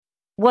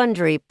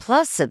Wondery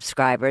Plus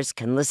subscribers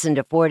can listen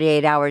to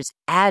 48 Hours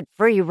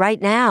ad-free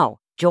right now.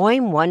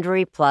 Join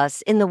Wondery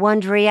Plus in the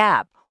Wondery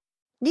app.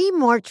 Need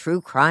more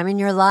true crime in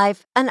your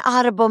life? An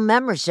Audible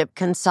membership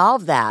can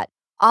solve that.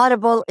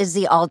 Audible is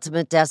the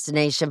ultimate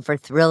destination for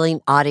thrilling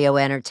audio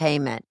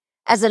entertainment.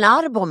 As an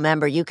Audible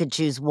member, you can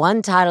choose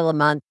one title a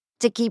month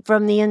to keep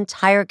from the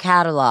entire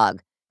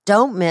catalog.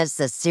 Don't miss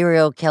The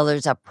Serial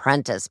Killer's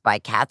Apprentice by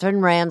Katherine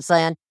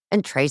Ramsland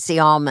and Tracy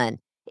Ullman.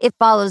 It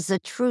follows the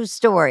true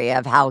story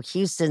of how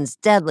Houston's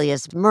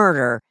deadliest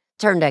murder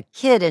turned a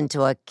kid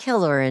into a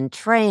killer in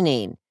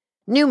training.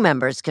 New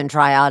members can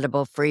try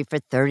Audible free for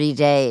 30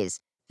 days.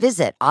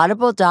 Visit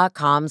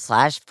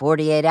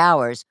audible.com/48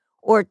 hours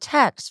or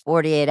text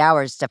 48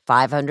 hours to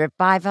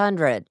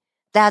 500-500.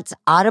 That's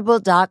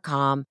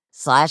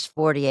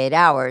audible.com/48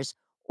 hours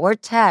or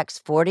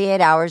text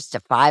 48 hours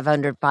to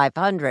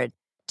 500-500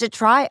 to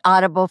try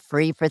Audible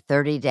free for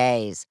 30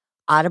 days.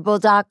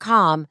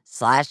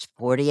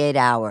 Audible.com/48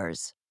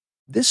 hours.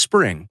 This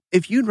spring,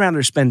 if you'd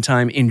rather spend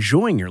time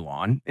enjoying your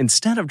lawn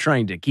instead of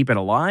trying to keep it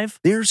alive,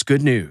 there's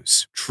good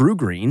news. True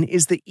Green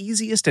is the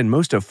easiest and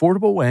most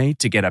affordable way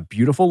to get a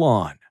beautiful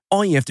lawn.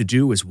 All you have to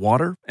do is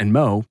water and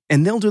mow,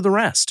 and they'll do the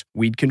rest.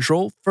 Weed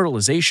control,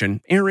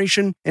 fertilization,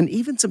 aeration, and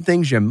even some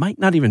things you might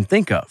not even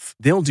think of.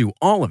 They'll do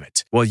all of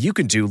it, while you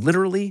can do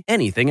literally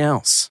anything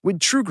else.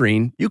 With True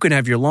Green, you can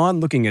have your lawn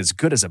looking as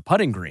good as a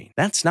putting green.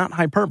 That's not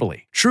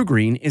hyperbole. True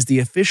Green is the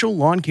official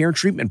lawn care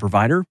treatment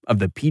provider of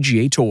the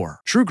PGA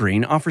Tour. True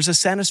Green offers a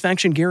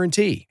satisfaction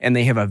guarantee, and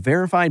they have a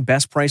verified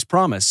best price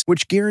promise,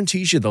 which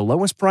guarantees you the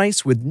lowest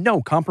price with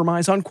no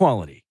compromise on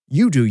quality.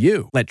 You do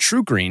you. Let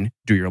True Green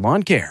do your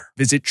lawn care.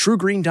 Visit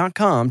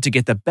TrueGreen.com to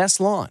get the best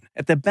lawn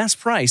at the best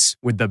price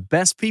with the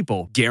best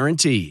people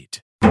guaranteed.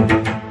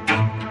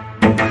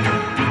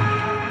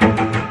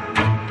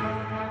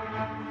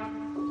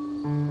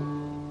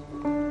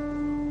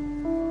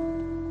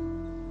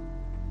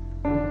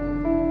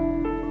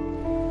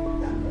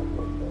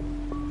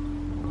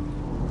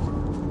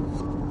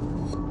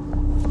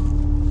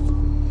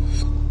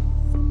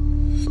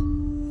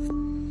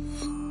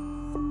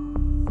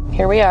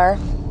 Here we are.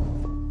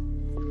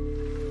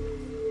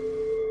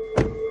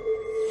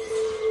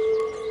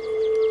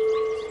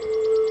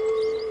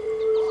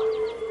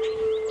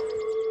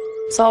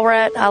 So we're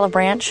at Olive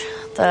Branch,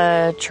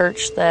 the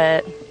church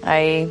that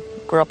I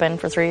grew up in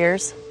for 3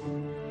 years.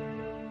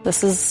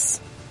 This is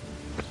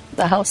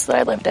the house that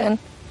I lived in.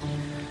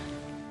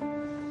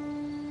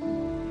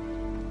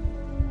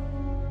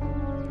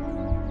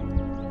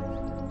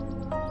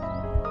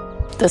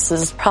 This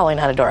is probably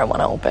not a door I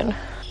want to open.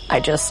 I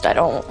don't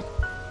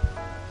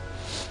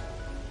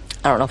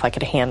know if I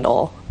could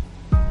handle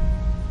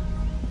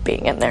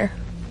being in there,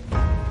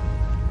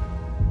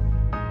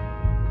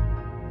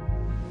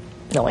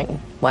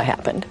 knowing what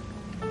happened.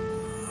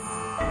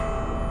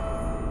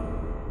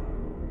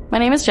 My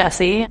name is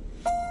Jessie.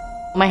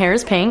 My hair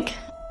is pink.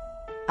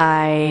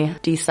 I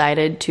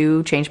decided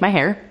to change my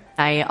hair.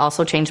 I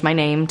also changed my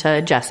name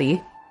to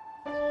Jessie.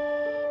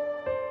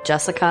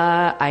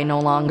 Jessica, I no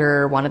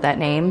longer wanted that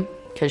name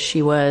because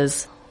she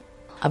was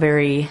a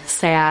very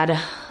sad,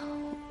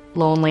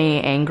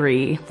 lonely,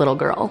 angry little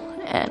girl,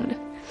 and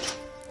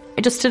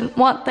I just didn't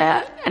want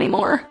that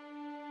anymore.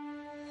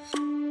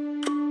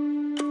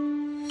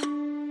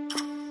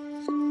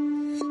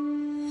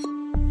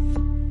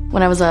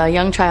 When I was a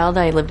young child,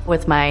 I lived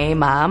with my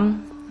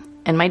mom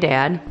and my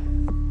dad,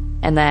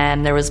 and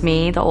then there was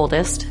me, the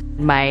oldest,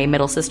 my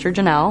middle sister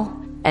Janelle,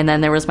 and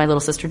then there was my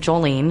little sister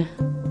Jolene.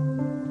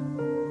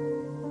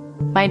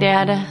 My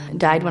dad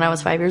died when I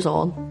was 5 years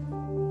old.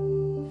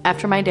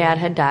 After my dad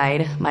had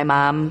died, my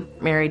mom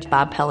married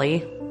Bob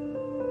Pelly,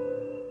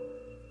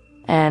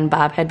 and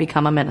Bob had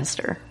become a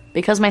minister.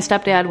 Because my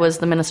stepdad was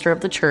the minister of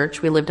the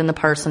church, we lived in the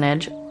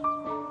parsonage.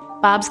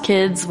 Bob's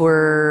kids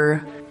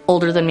were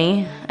older than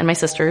me and my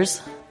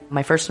sisters.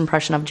 My first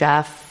impression of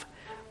Jeff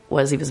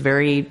was he was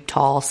very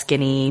tall,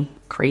 skinny,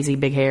 crazy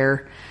big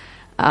hair.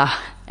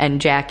 And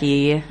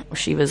Jackie,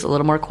 she was a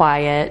little more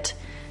quiet,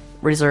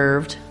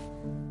 reserved.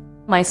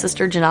 My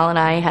sister Janelle and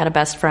I had a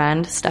best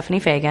friend, Stephanie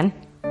Fagan.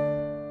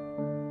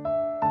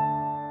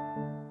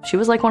 She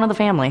was like one of the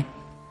family.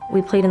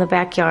 We played in the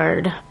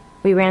backyard.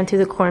 We ran through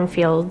the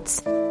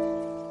cornfields.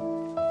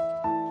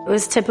 It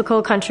was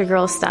typical country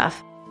girl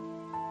stuff.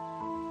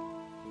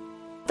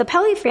 The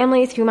Pelly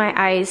family, through my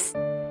eyes,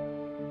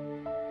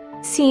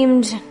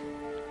 seemed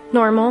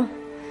normal,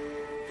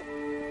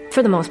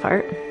 for the most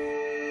part.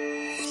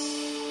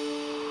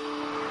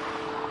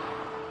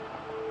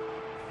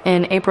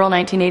 In April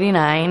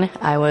 1989,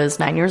 I was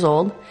 9 years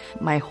old.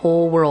 My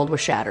whole world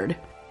was shattered.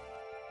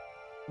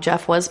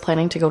 Jeff was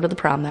planning to go to the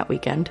prom that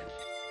weekend.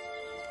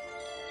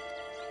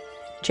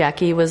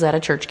 Jackie was at a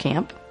church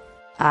camp.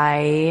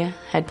 I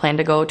had planned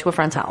to go to a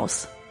friend's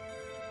house.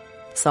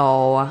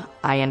 So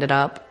I ended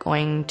up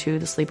going to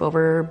the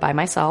sleepover by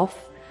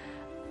myself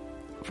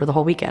for the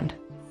whole weekend.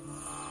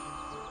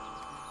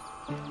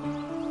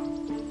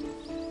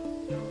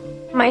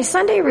 My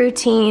Sunday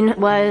routine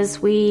was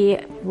we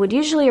would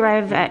usually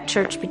arrive at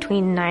church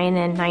between 9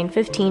 and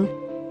 9:15.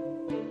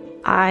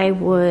 I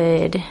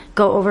would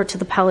go over to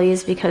the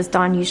Pellies because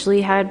Dawn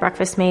usually had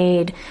breakfast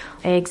made,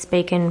 eggs,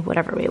 bacon,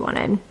 whatever we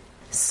wanted.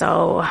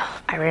 So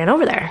I ran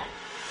over there.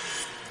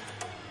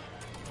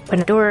 When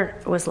the door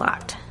was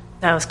locked,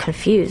 I was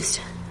confused.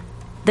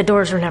 The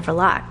doors were never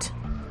locked.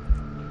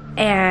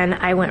 And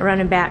I went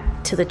running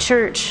back to the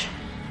church,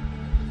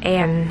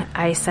 and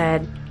I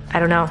said, I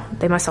don't know,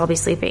 they must all be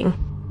sleeping.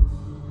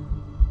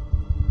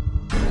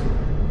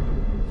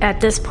 At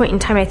this point in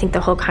time, I think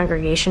the whole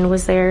congregation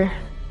was there.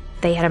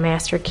 They had a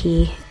master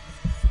key.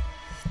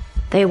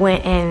 They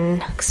went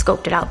and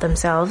scoped it out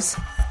themselves.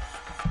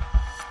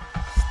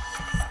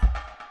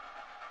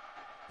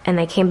 And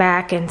they came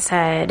back and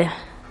said,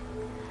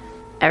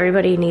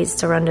 everybody needs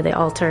to run to the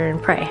altar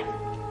and pray.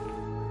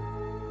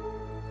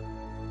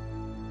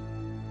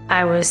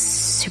 I was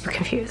super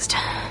confused.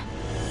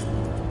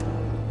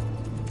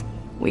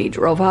 We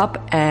drove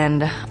up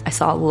and I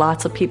saw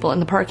lots of people in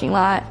the parking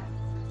lot.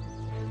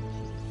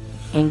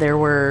 And there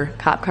were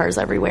cop cars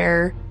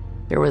everywhere.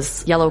 There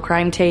was yellow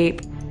crime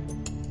tape.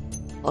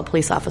 A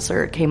police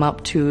officer came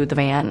up to the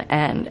van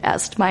and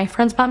asked my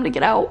friend's mom to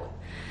get out.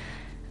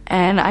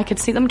 And I could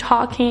see them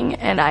talking,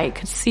 and I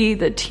could see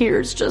the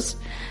tears just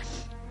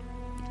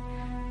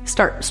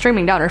start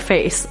streaming down her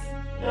face.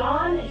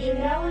 Dawn,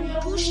 Janelle,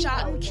 and who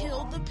shot and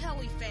killed the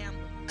Pelly family?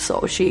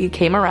 So she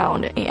came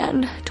around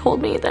and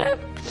told me that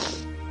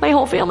my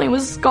whole family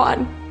was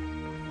gone.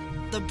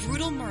 The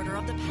brutal murder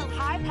of the Pelly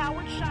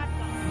high-powered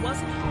shotgun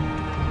wasn't home.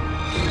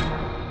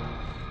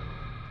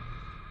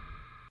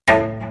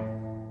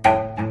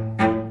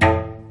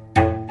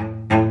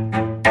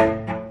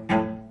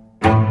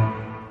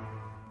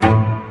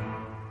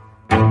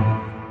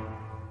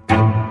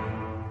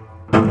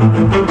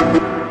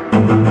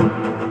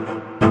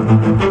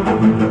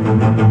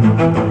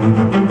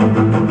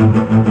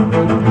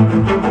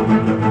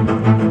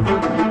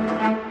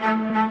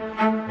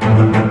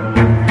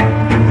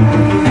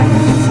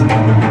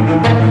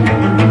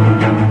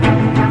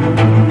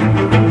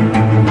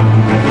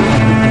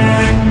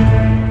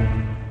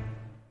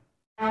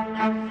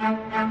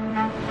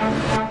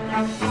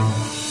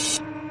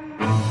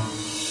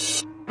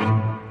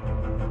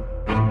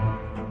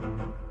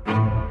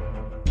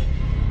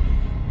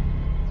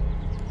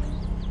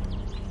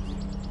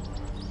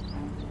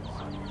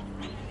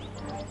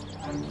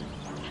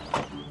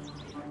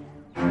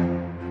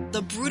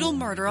 The brutal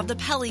murder of the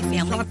Pelly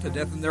family shot to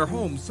death in their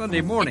home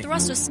Sunday morning. It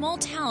thrust a small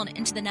town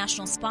into the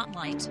national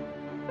spotlight.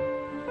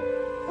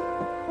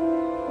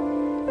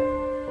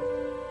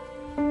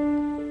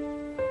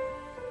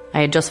 I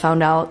had just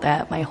found out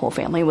that my whole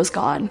family was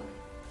gone.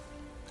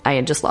 I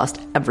had just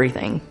lost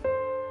everything.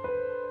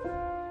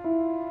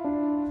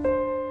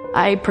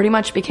 I pretty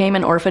much became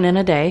an orphan in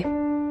a day.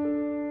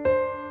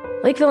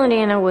 Lakeville,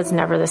 Indiana was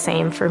never the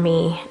same for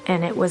me,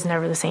 and it was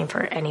never the same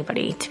for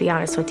anybody, to be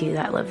honest with you,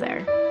 that lived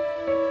there.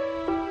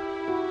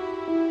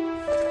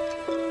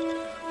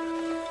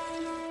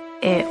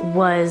 It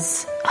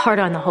was hard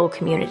on the whole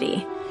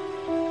community.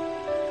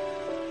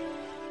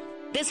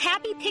 This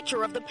happy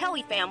picture of the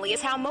Pelly family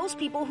is how most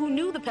people who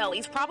knew the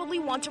Pellys probably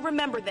want to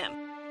remember them.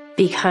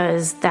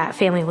 Because that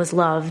family was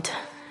loved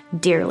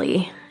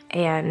dearly,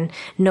 and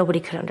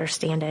nobody could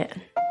understand it.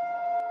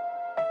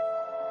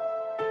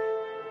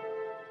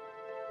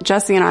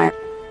 Jesse and I,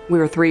 we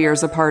were 3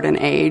 years apart in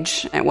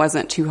age. It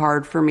wasn't too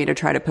hard for me to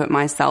try to put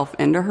myself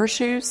into her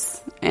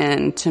shoes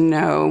and to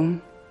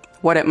know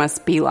what it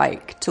must be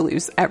like to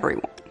lose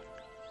everyone.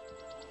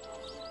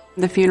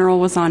 The funeral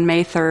was on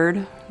May 3rd,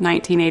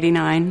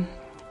 1989,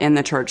 in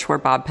the church where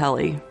Bob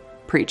Pelly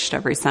preached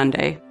every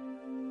Sunday,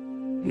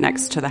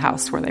 next to the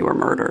house where they were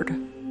murdered.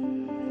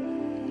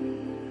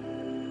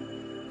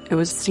 It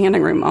was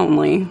standing room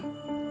only.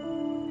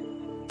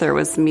 There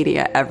was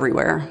media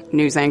everywhere,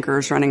 news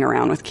anchors running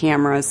around with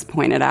cameras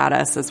pointed at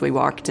us as we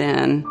walked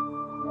in.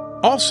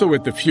 Also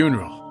at the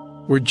funeral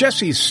were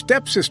Jesse's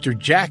stepsister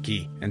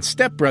Jackie and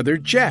stepbrother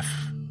Jeff.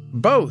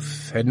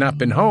 Both had not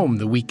been home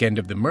the weekend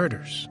of the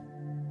murders.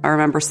 I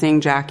remember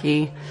seeing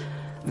Jackie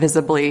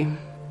visibly,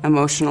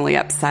 emotionally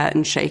upset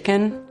and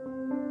shaken.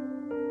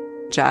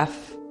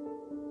 Jeff,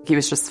 he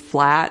was just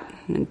flat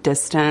and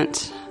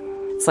distant.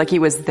 It's like he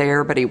was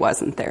there, but he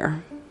wasn't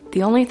there.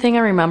 The only thing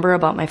I remember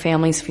about my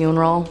family's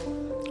funeral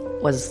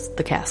was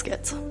the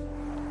caskets.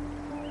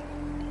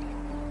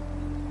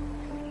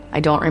 I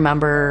don't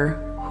remember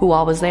who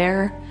all was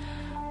there.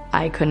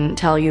 I couldn't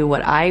tell you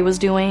what I was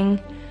doing.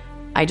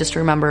 I just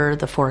remember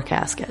the 4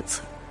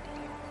 caskets.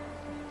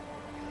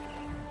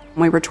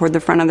 We were toward the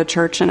front of the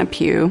church in a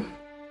pew.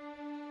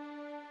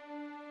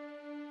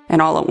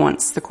 And all at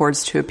once, the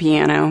chords to a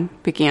piano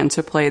began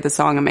to play the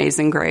song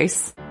Amazing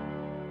Grace.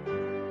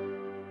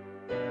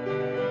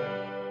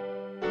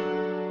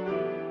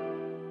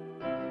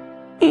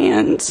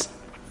 And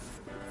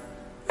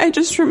I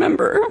just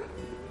remember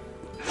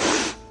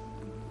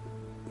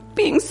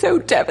being so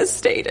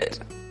devastated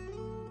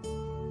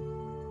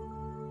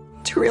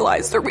to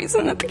realize the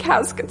reason that the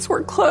caskets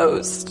were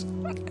closed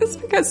is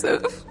because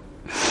of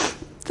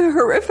the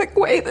horrific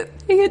way that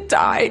they had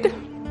died.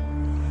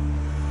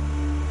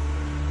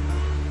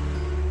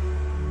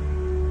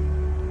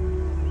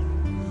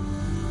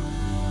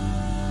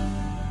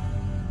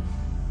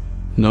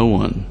 No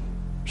one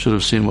should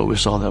have seen what we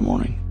saw that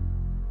morning.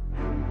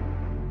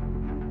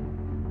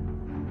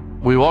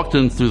 We walked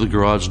in through the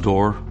garage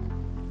door,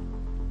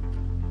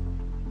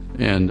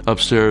 and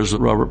upstairs,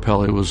 Robert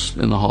Pelley was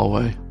in the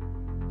hallway,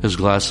 his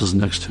glasses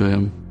next to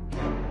him.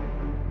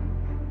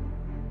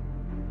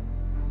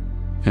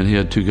 And he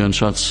had 2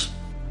 gunshots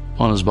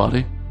on his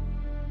body.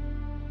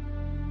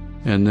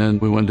 And then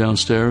we went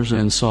downstairs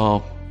and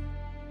saw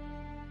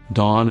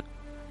Dawn,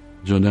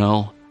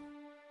 Jonelle,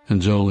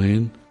 and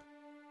Jolene.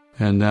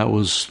 And that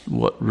was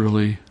what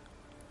really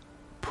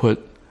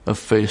put a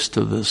face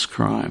to this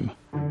crime.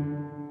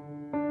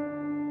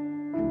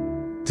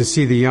 To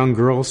see the young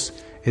girls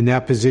in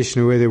that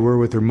position, the way they were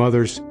with their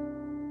mothers,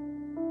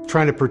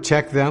 trying to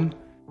protect them,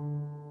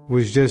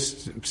 was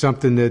just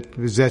something that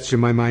was etched in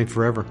my mind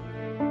forever.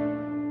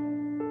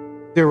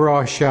 They were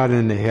all shot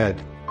in the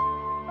head.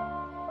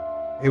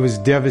 It was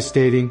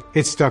devastating.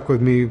 It stuck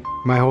with me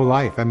my whole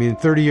life. I mean,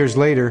 30 years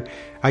later,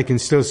 I can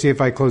still see,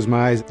 if I close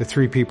my eyes, the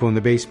 3 people in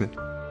the basement.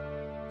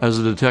 As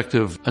a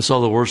detective, I saw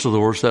the worst of the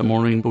worst that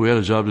morning, but we had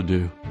a job to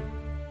do.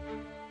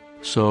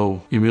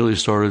 So immediately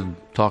started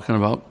talking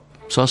about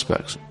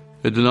suspects.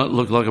 It did not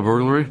look like a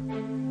burglary.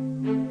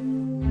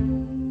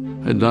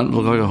 It did not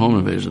look like a home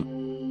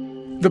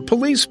invasion. The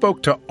police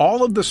spoke to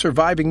all of the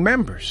surviving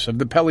members of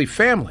the Pelley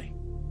family,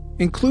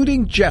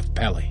 including Jeff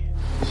Pelley.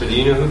 So do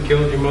you know who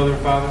killed your mother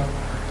and father?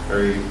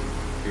 Or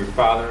your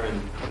father?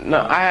 No,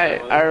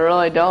 I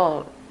really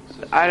don't.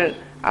 I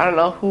don't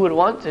know who would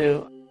want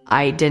to.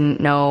 I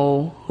didn't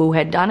know who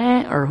had done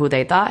it or who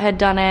they thought had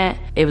done it.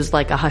 It was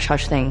like a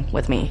hush-hush thing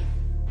with me.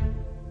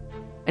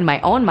 In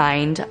my own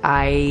mind,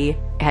 I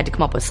had to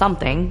come up with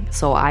something,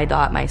 so I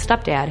thought my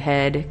stepdad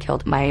had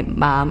killed my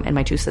mom and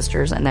my 2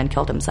 sisters and then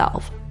killed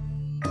himself.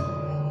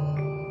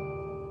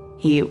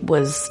 He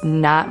was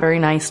not very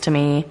nice to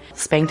me,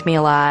 spanked me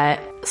a lot,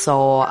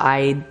 so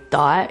I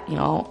thought,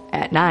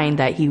 at 9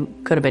 that he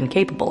could have been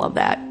capable of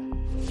that.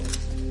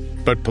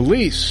 But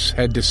police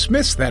had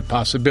dismissed that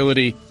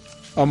possibility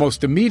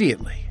almost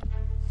immediately.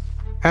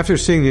 After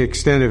seeing the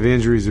extent of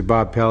injuries of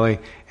Bob Pelley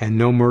and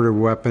no murder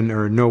weapon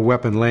or no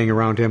weapon laying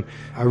around him,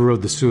 I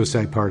ruled the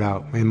suicide part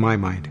out in my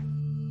mind.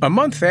 A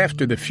month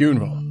after the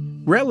funeral,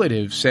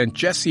 relatives sent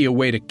Jessie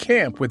away to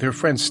camp with her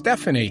friend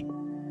Stephanie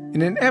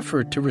in an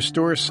effort to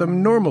restore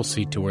some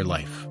normalcy to her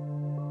life.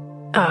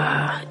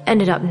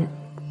 Ended up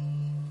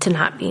to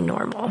not be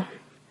normal.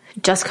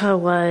 Jessica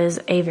was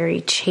a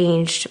very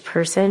changed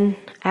person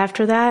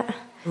after that.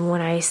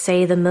 When I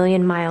say the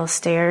million-mile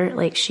stare,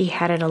 like she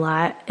had it a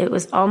lot, it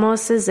was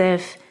almost as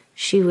if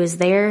she was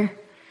there,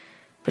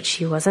 but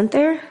she wasn't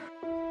there.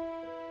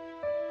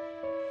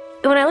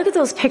 When I look at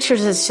those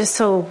pictures, it's just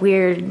so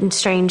weird and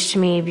strange to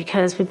me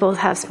because we both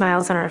have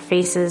smiles on our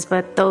faces,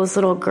 but those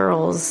little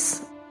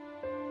girls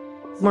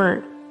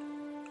weren't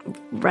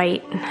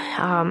right.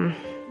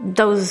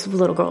 Those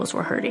little girls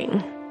were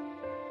hurting.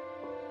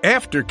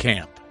 After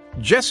camp,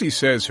 Jessie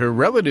says her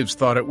relatives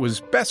thought it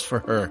was best for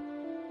her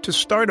to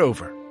start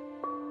over.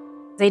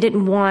 They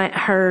didn't want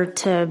her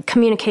to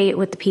communicate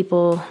with the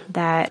people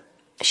that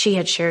she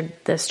had shared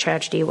this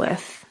tragedy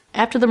with.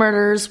 After the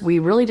murders, we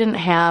really didn't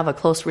have a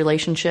close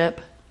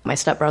relationship. My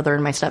stepbrother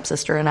and my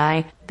stepsister and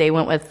I, they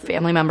went with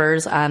family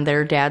members on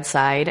their dad's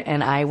side,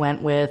 and I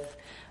went with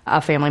a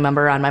family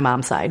member on my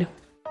mom's side.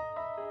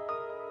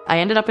 I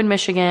ended up in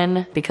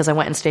Michigan because I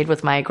went and stayed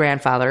with my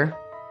grandfather.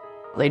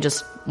 They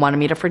just wanted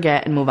me to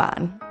forget and move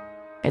on.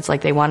 It's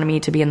like they wanted me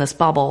to be in this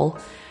bubble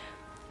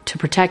to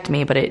protect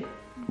me, but it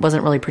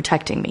wasn't really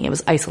protecting me. It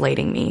was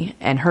isolating me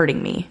and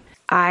hurting me.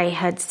 I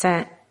had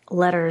sent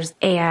letters,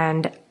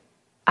 and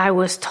I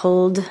was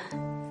told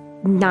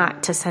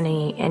not to send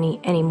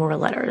any more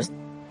letters.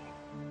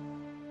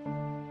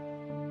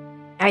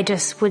 I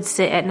just would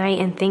sit at night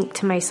and think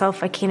to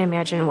myself, I can't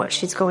imagine what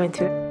she's going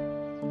through.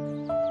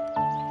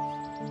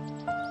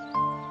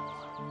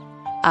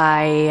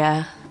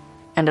 I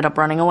ended up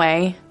running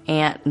away,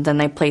 and then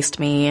they placed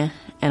me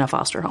in a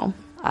foster home.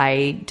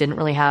 I didn't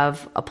really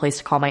have a place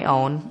to call my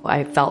own.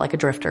 I felt like a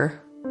drifter.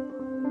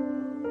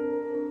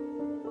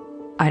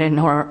 I didn't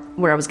know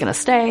where I was going to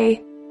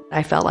stay.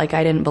 I felt like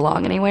I didn't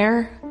belong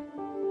anywhere.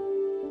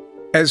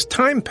 As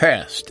time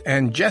passed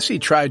and Jessie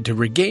tried to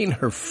regain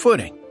her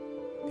footing,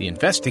 the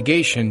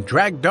investigation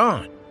dragged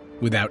on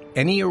without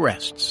any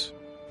arrests.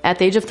 At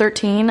the age of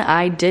 13,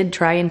 I did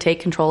try and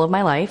take control of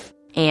my life,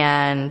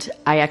 and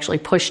I actually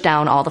pushed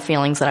down all the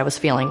feelings that I was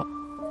feeling.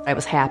 I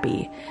was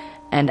happy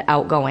and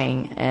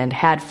outgoing and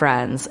had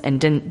friends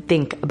and didn't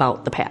think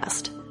about the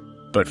past.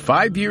 But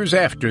 5 years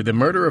after the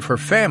murder of her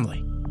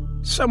family,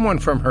 someone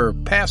from her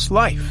past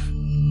life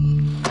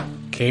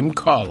came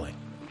calling.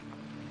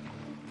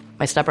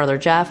 My stepbrother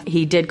Jeff,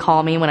 he did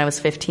call me when I was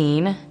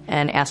 15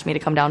 and asked me to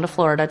come down to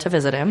Florida to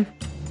visit him.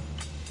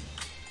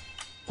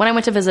 When I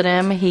went to visit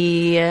him,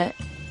 he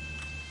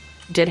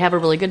did have a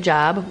really good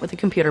job with the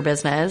computer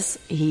business.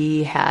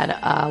 He had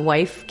a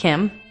wife,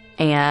 Kim,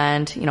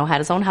 and had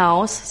his own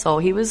house, so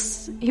he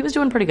was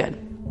doing pretty good.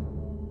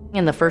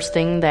 And the first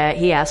thing that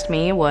he asked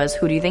me was,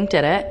 who do you think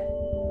did it?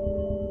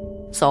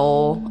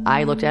 So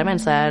I looked at him and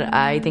said,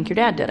 I think your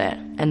dad did it.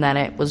 And then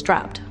it was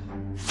dropped.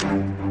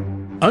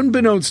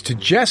 Unbeknownst to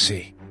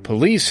Jesse,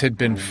 police had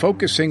been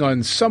focusing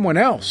on someone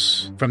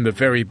else from the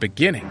very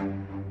beginning.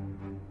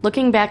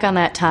 Looking back on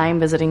that time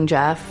visiting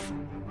Jeff,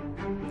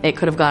 it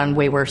could have gone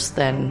way worse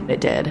than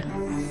it did.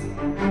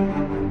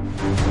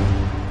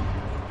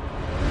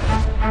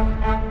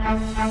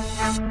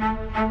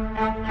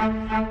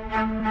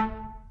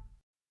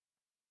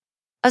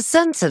 A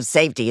sense of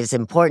safety is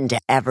important to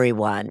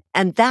everyone,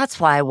 and that's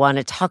why I want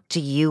to talk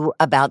to you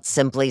about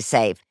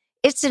SimpliSafe.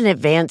 It's an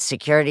advanced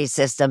security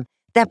system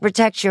that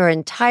protects your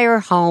entire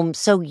home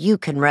so you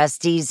can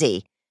rest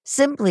easy.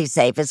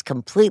 SimpliSafe is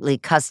completely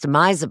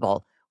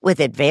customizable with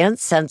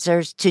advanced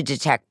sensors to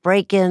detect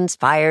break-ins,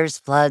 fires,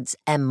 floods,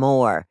 and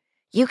more.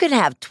 You can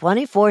have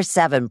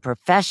 24/7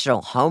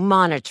 professional home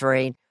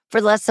monitoring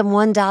for less than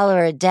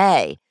 $1 a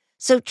day.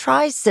 So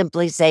try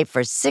SimpliSafe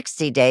for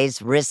 60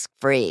 days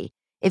risk-free.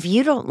 If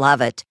you don't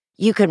love it,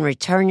 you can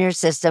return your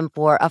system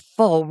for a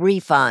full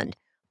refund.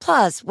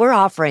 Plus, we're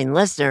offering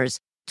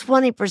listeners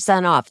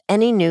 20% off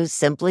any new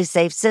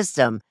SimpliSafe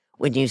system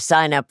when you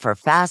sign up for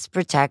Fast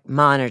Protect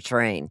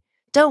monitoring.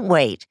 Don't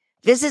wait.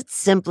 Visit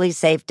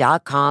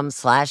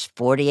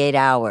SimpliSafe.com/48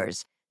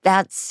 hours.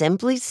 That's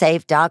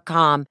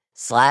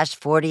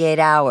SimpliSafe.com/48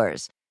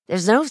 hours.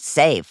 There's no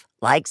safe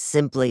like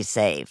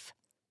SimpliSafe.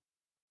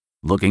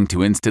 Looking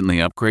to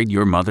instantly upgrade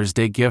your Mother's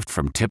Day gift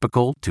from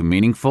typical to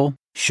meaningful?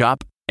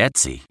 Shop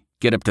Etsy.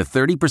 Get up to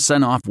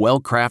 30% off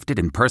well-crafted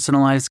and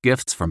personalized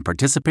gifts from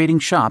participating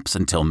shops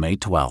until May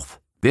 12th.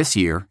 This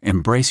year,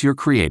 embrace your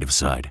creative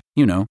side.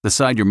 You know, the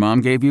side your mom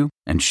gave you.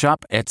 And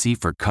shop Etsy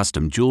for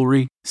custom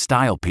jewelry,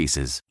 style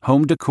pieces,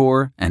 home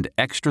decor, and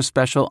extra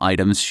special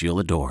items she'll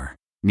adore.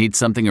 Need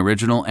something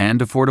original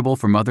and affordable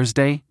for Mother's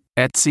Day?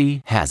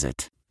 Etsy has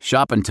it.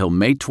 Shop until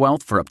May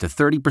 12th for up to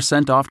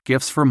 30% off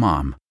gifts for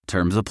mom.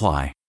 Terms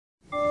apply.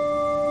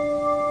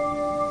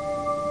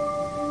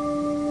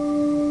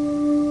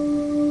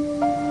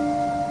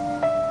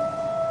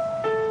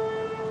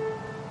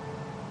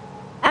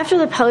 After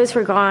the Pellys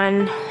were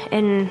gone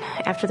and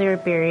after they were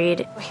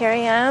buried, here I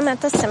am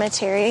at the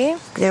cemetery.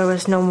 There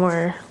was no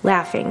more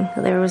laughing.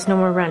 There was no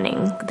more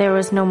running. There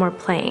was no more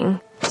playing.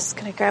 Just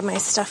gonna grab my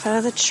stuff out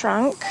of the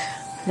trunk.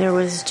 There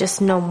was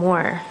just no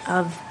more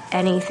of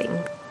anything.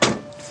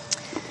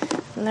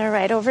 And they're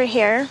right over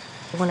here.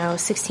 When I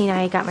was 16,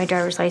 I got my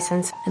driver's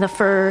license. And the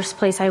first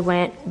place I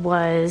went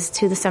was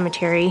to the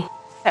cemetery.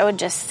 I would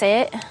just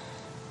sit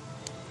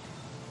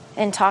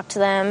and talk to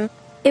them.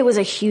 It was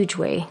a huge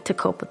way to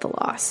cope with the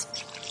loss.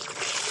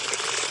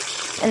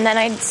 And then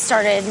I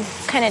started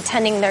kind of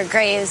tending their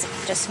graves,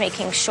 just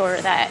making sure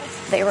that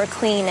they were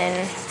clean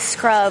and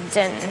scrubbed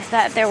and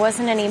that there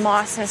wasn't any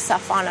moss and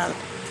stuff on them.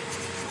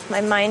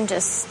 My mind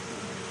just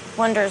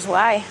wonders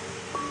why.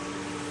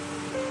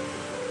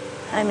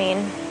 I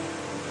mean,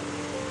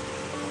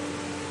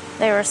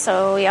 they were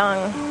so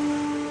young.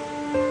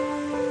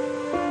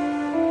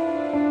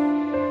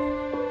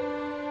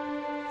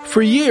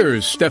 For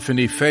years,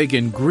 Stephanie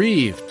Fagan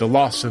grieved the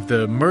loss of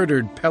the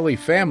murdered Pelly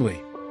family,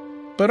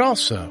 but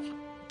also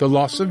the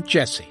loss of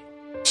Jesse.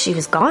 She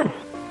was gone.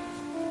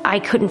 I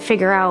couldn't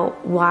figure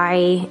out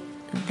why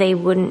they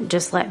wouldn't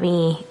just let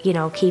me,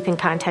 keep in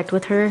contact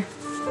with her.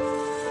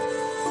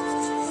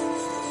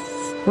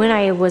 When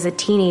I was a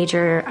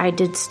teenager, I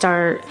did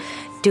start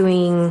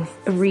doing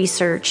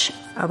research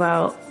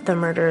about the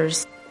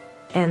murders,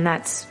 and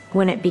that's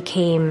when it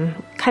became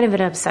kind of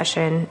an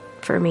obsession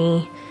for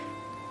me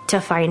to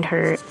find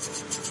her.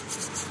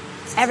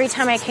 Every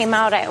time I came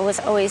out, I was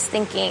always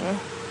thinking,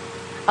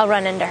 I'll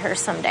run into her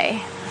someday.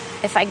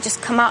 If I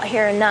just come out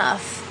here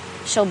enough,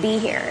 she'll be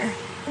here.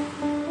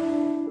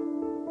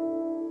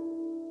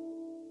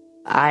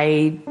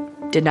 I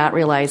did not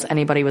realize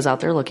anybody was out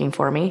there looking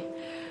for me.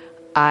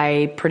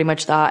 I pretty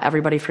much thought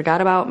everybody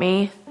forgot about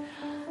me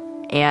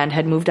and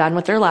had moved on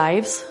with their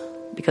lives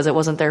because it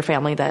wasn't their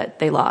family that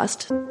they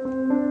lost.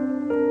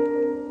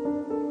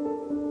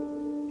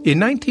 In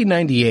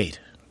 1998,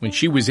 when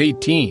she was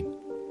 18,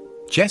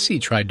 Jesse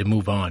tried to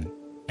move on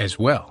as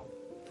well.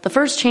 The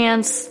first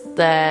chance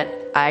that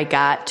I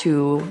got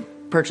to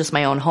purchase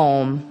my own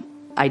home,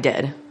 I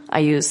did. I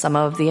used some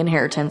of the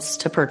inheritance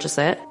to purchase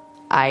it.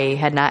 I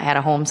had not had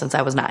a home since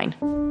I was 9.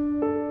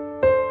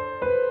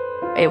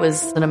 It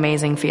was an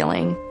amazing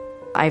feeling.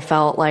 I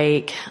felt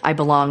like I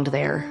belonged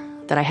there,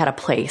 that I had a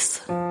place.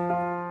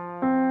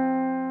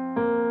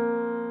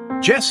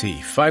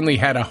 Jesse finally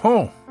had a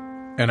home,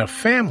 and a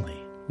family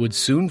would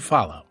soon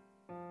follow.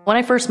 When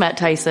I first met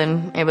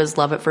Tyson, it was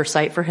love at first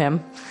sight for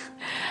him.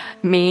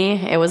 Me,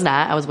 it was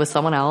not. I was with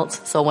someone else.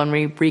 So when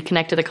we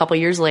reconnected a couple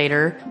years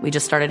later, we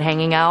just started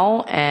hanging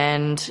out,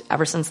 and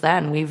ever since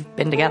then, we've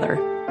been together.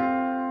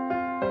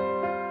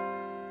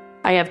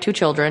 I have 2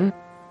 children.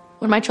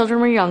 When my children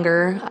were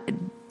younger,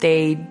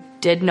 they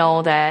did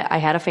know that I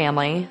had a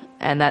family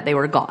and that they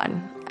were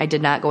gone. I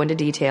did not go into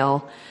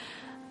detail.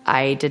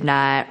 I did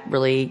not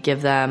really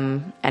give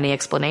them any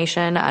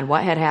explanation on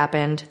what had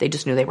happened. They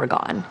just knew they were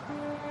gone.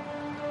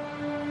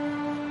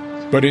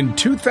 But in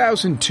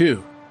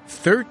 2002,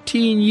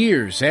 13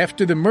 years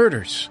after the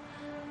murders,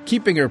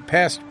 keeping her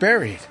past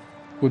buried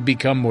would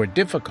become more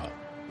difficult.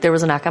 There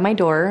was a knock on my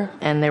door,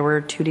 and there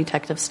were 2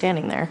 detectives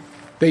standing there.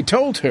 They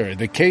told her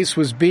the case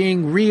was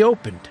being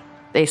reopened.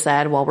 They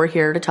said, well, we're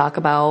here to talk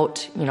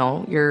about,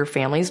 your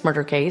family's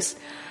murder case,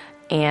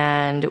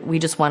 and we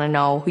just want to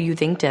know who you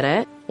think did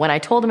it. When I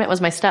told them it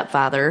was my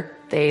stepfather,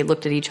 they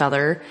looked at each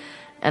other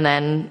and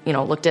then,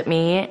 looked at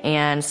me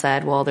and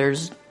said, well,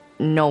 there's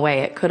no way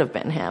it could have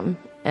been him.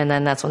 And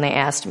then that's when they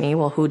asked me,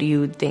 well, who do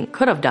you think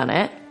could have done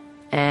it?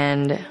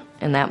 And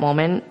in that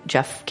moment,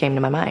 Jeff came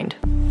to my mind.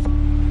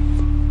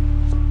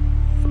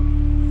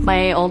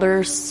 My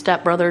older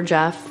stepbrother,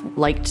 Jeff,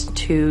 liked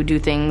to do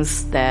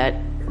things that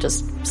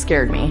just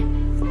scared me.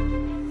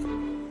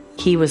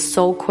 He was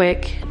so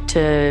quick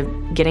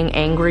to getting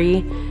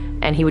angry,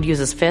 and he would use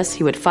his fists,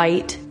 he would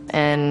fight,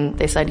 and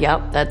they said,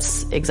 yep,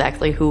 that's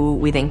exactly who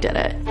we think did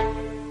it.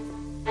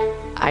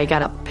 I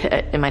got a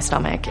pit in my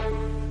stomach,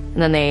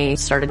 and then they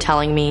started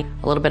telling me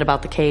a little bit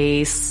about the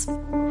case.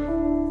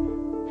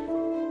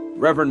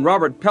 Reverend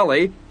Robert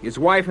Pelly, his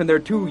wife, and their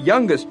 2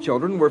 youngest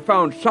children were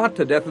found shot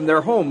to death in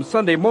their home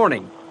Sunday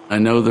morning. I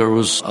know there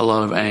was a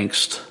lot of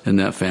angst in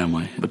that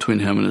family between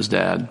him and his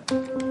dad.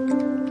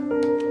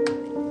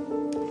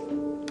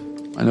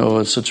 I know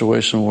a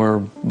situation where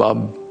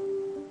Bob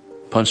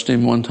punched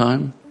him one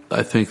time.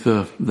 I think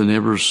the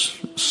neighbors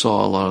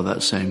saw a lot of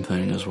that same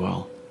thing as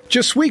well.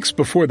 Just weeks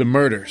before the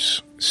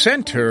murders,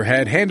 Center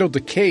had handled a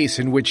case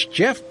in which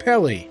Jeff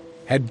Pelly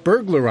had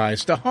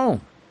burglarized a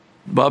home.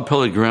 Bob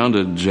Pelly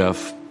grounded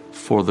Jeff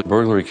for the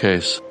burglary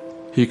case.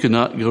 He could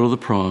not go to the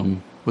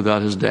prom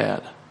without his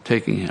dad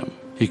taking him.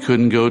 He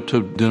couldn't go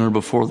to dinner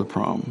before the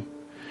prom.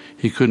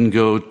 He couldn't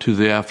go to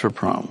the after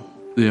prom.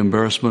 The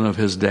embarrassment of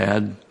his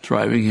dad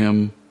driving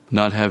him,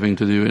 not having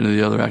to do any of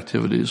the other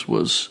activities,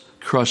 was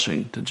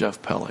crushing to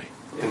Jeff Pelly.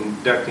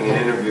 Conducting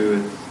an interview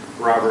with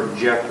Robert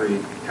Jeffrey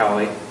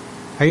Pelly.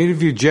 I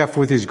interviewed Jeff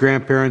with his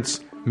grandparents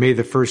May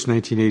the 1st,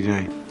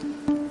 1989.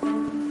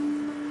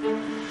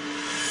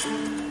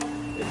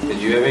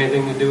 Did you have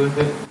anything to do with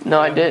it? No,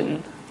 I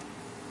didn't.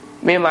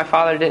 Me and my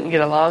father didn't get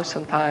along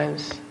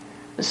sometimes.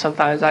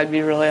 Sometimes I'd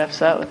be really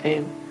upset with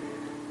him.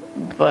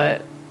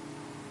 But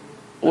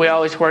we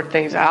always worked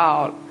things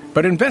out.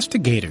 But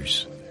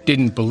investigators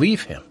didn't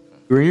believe him.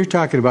 When you're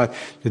talking about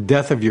the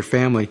death of your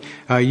family,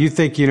 you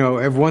think,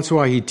 every once in a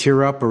while he'd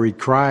tear up or he'd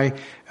cry.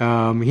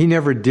 He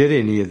never did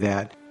any of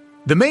that.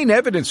 The main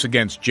evidence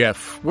against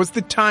Jeff was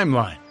the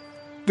timeline.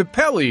 The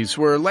Pellys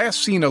were last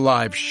seen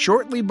alive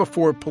shortly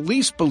before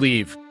police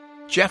believe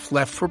Jeff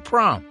left for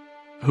prom.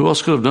 Who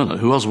else could have done it?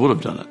 Who else would have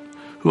done it?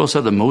 Who else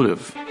had the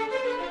motive?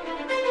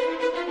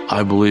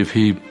 I believe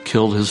he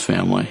killed his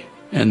family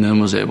and then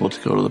was able to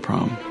go to the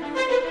prom.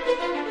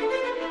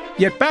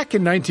 Yet back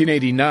in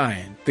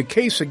 1989, the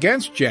case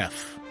against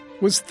Jeff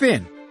was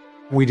thin.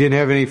 We didn't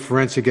have any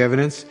forensic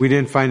evidence. We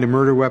didn't find a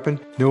murder weapon.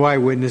 No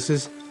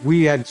eyewitnesses.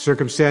 We had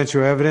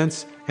circumstantial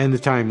evidence and the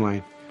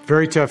timeline.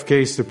 Very tough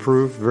case to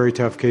prove, very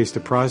tough case to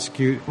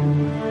prosecute.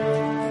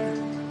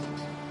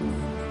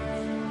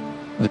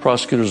 The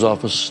prosecutor's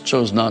office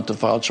chose not to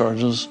file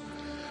charges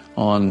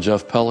on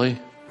Jeff Pelly.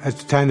 At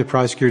the time, the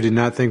prosecutor did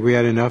not think we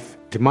had enough.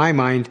 To my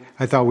mind,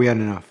 I thought we had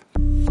enough.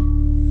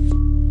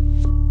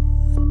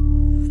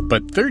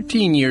 But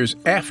 13 years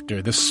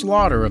after the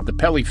slaughter of the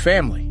Pelly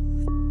family,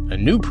 a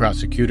new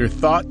prosecutor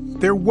thought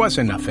there was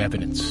enough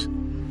evidence.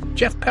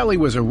 Jeff Pelly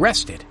was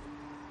arrested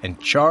and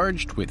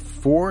charged with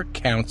 4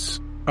 counts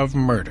of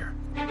murder.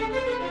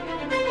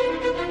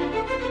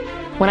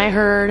 When I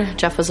heard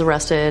Jeff was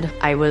arrested,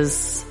 I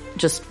was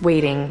just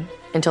waiting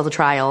until the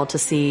trial to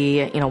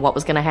see, what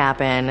was going to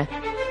happen.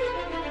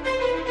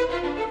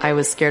 I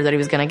was scared that he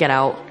was going to get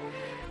out,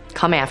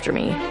 come after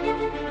me.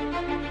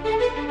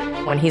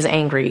 When he's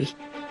angry,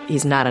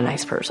 he's not a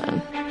nice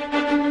person.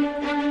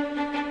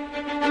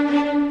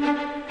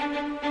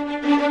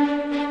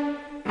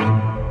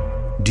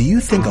 Do you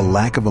think a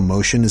lack of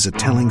emotion is a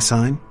telling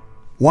sign?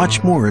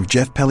 Watch more of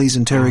Jeff Pelly's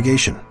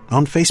interrogation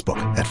on Facebook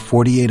at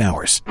 48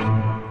 Hours.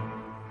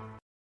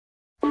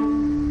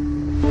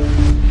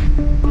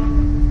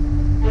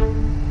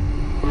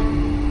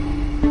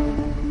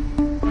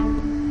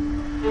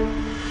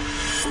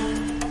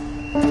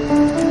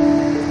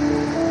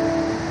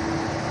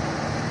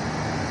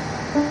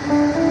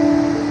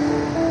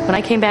 When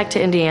I came back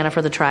to Indiana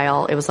for the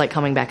trial, it was like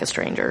coming back a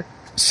stranger.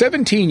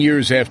 17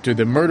 years after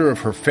the murder of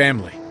her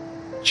family,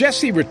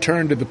 Jessie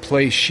returned to the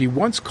place she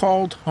once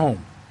called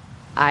home.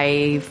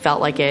 I felt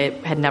like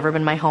it had never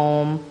been my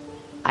home.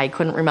 I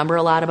couldn't remember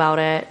a lot about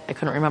it. I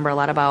couldn't remember a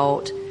lot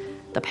about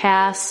the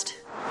past.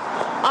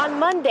 On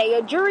Monday,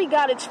 a jury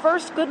got its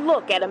first good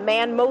look at a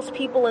man most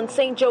people in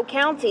St. Joe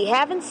County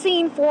haven't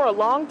seen for a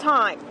long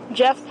time,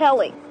 Jeff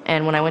Pelly.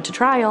 And when I went to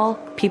trial,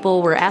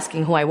 people were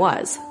asking who I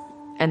was.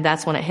 And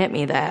that's when it hit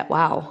me that,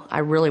 wow, I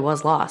really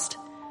was lost.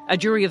 A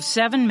jury of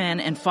 7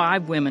 men and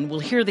 5 women will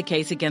hear the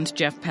case against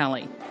Jeff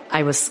Pelly.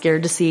 I was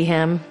scared to see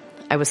him.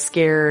 I was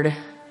scared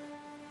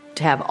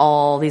to have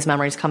all these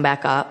memories come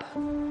back up.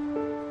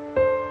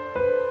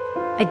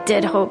 I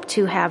did hope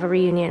to have a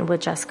reunion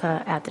with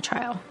Jessica at the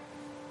trial.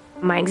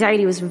 My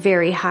anxiety was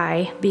very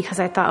high because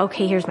I thought,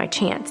 okay, here's my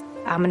chance.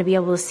 I'm going to be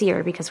able to see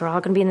her because we're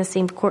all going to be in the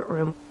same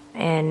courtroom.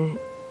 And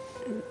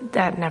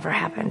that never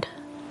happened.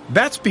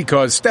 That's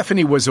because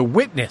Stephanie was a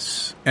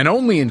witness, and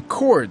only in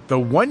court the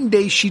one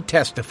day she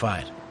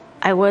testified.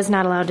 I was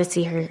not allowed to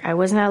see her. I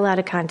was not allowed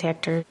to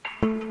contact her.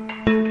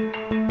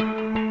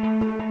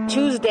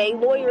 Tuesday,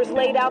 lawyers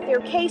laid out their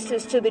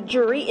cases to the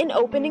jury in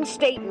opening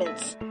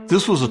statements.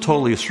 This was a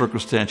totally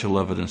circumstantial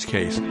evidence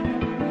case. There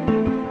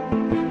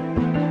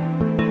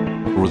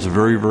was a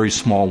very, very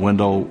small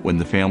window when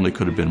the family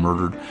could have been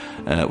murdered.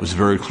 It was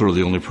very clear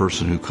the only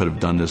person who could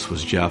have done this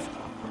was Jeff.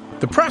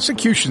 The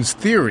prosecution's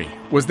theory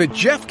was that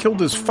Jeff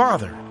killed his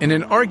father in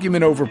an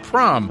argument over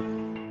prom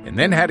and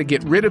then had to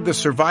get rid of the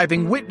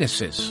surviving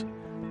witnesses.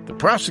 The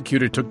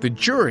prosecutor took the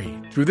jury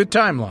through the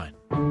timeline.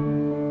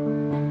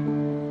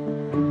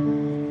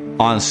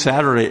 On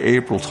Saturday,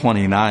 April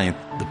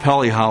 29th, the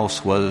Pelley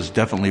house was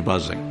definitely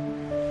buzzing.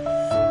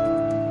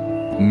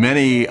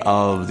 Many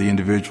of the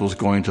individuals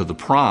going to the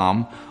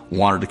prom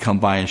wanted to come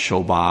by and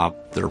show Bob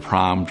their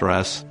prom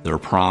dress, their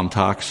prom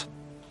tux.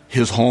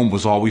 His home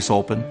was always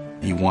open.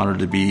 He wanted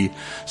to be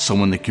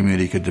someone the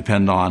community could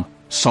depend on,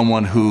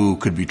 someone who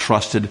could be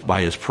trusted by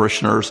his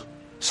parishioners.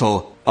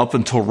 So up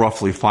until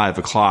roughly 5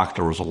 o'clock,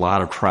 there was a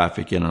lot of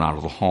traffic in and out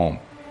of the home.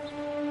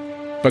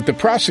 But the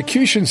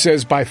prosecution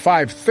says by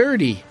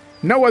 5:30,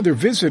 no other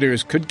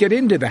visitors could get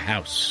into the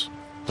house.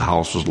 The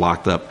house was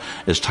locked up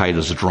as tight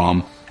as a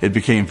drum. It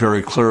became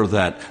very clear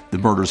that the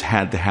murders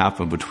had to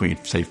happen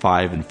between, say,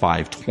 5 and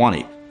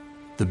 5:20.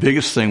 The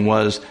biggest thing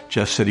was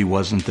Jeff said he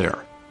wasn't there.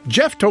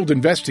 Jeff told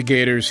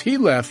investigators he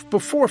left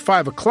before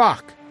 5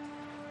 o'clock.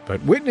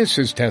 But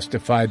witnesses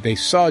testified they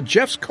saw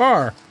Jeff's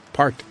car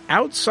parked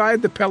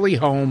outside the Pelley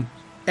home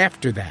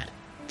after that.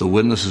 The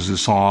witnesses who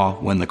saw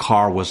when the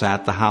car was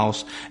at the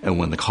house and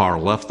when the car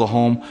left the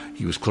home,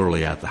 he was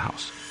clearly at the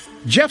house.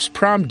 Jeff's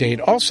prom date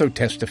also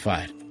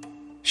testified.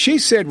 She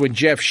said when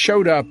Jeff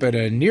showed up at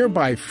a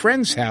nearby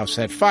friend's house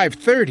at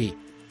 5:30,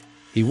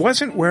 he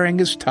wasn't wearing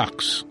his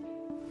tux.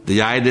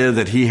 The idea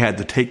that he had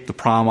to take the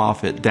prom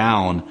outfit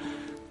down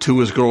to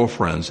his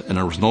girlfriends, and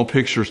there was no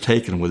pictures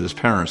taken with his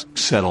parents,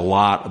 said a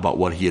lot about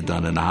what he had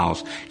done in the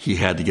house. He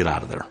had to get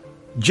out of there.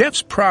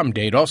 Jeff's prom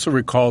date also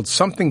recalled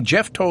something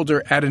Jeff told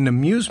her at an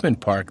amusement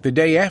park the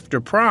day after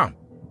prom,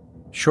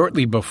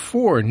 shortly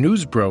before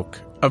news broke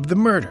of the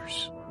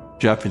murders.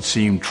 Jeff had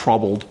seemed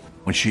troubled.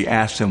 When she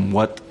asked him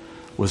what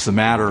was the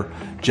matter,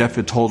 Jeff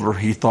had told her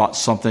he thought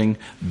something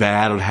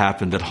bad had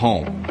happened at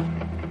home.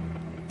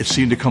 It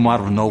seemed to come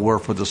out of nowhere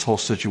for this whole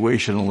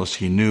situation unless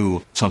he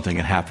knew something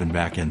had happened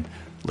back in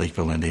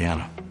Lakeville,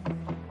 Indiana.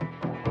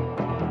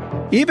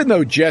 Even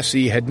though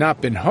Jessie had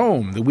not been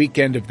home the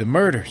weekend of the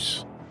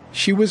murders,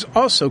 she was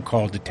also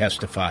called to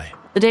testify.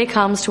 The day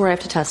comes to where I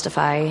have to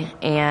testify,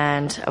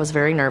 and I was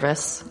very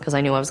nervous because I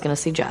knew I was going to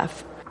see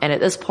Jeff. And at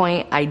this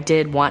point, I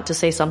did want to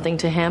say something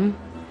to him,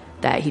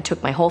 that he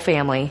took my whole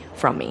family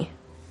from me.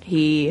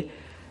 He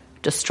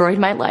destroyed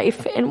my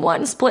life in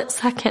one split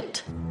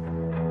second.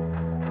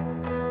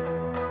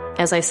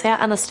 As I sat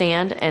on the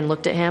stand and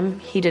looked at him,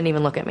 he didn't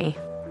even look at me.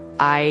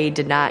 I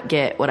did not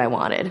get what I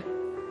wanted.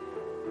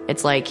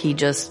 It's like he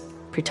just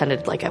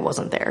pretended like I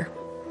wasn't there.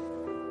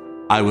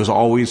 I was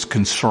always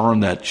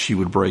concerned that she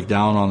would break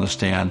down on the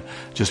stand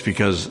just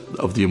because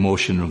of the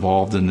emotion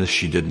involved in this.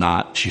 She did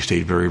not. She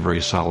stayed very, very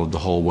solid the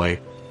whole way.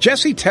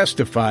 Jessie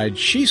testified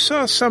she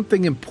saw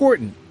something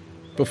important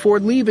before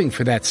leaving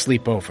for that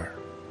sleepover.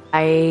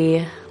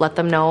 I let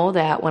them know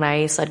that when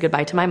I said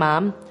goodbye to my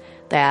mom,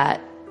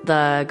 that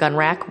the gun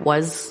rack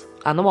was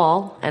on the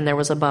wall and there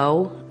was a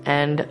bow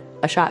and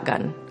a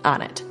shotgun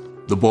on it.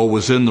 The bow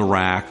was in the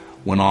rack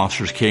when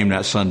officers came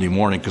that Sunday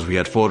morning because we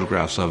had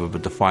photographs of it,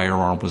 but the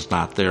firearm was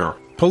not there.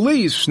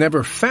 Police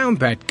never found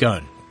that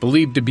gun,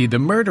 believed to be the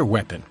murder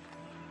weapon,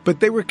 but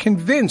they were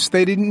convinced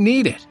they didn't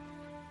need it.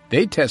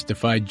 They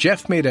testified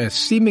Jeff made a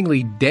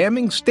seemingly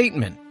damning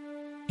statement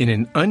in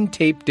an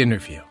untaped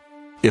interview.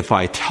 If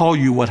I tell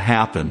you what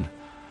happened,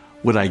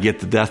 would I get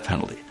the death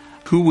penalty?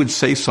 Who would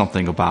say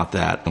something about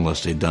that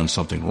unless they'd done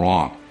something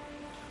wrong?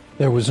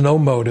 There was no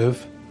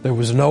motive. There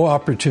was no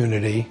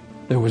opportunity.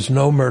 There was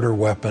no murder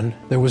weapon.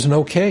 There was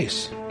no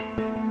case.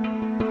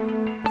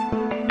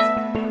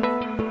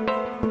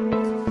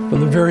 From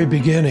the very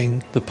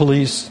beginning, the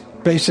police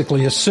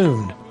basically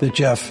assumed that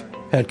Jeff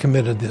had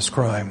committed this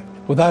crime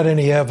without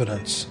any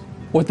evidence.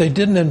 What they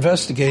didn't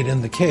investigate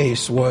in the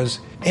case was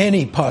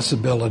any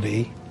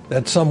possibility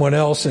that someone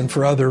else and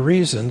for other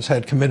reasons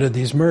had committed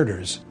these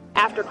murders.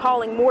 After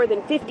calling more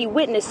than 50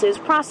 witnesses,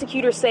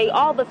 prosecutors say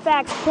all the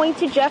facts point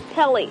to Jeff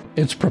Pelley.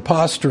 It's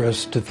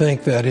preposterous to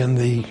think that in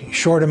the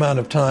short amount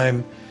of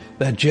time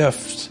that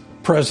Jeff's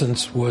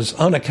presence was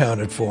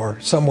unaccounted for,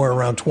 somewhere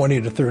around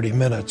 20 to 30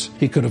 minutes,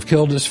 he could have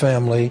killed his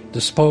family,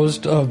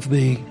 disposed of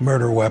the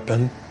murder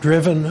weapon,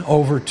 driven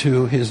over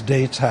to his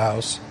date's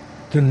house.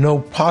 There's no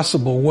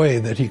possible way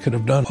that he could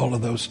have done all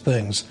of those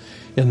things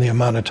in the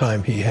amount of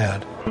time he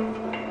had.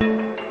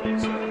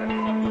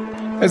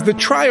 As the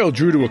trial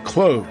drew to a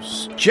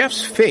close,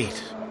 Jeff's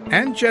fate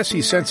and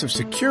Jesse's sense of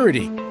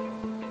security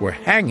were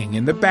hanging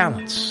in the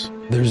balance.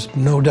 There's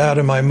no doubt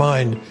in my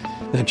mind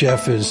that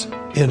Jeff is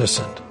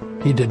innocent.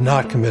 He did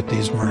not commit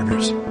these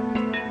murders.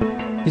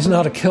 He's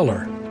not a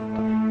killer.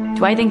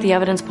 Do I think the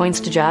evidence points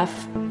to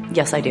Jeff?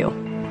 Yes, I do.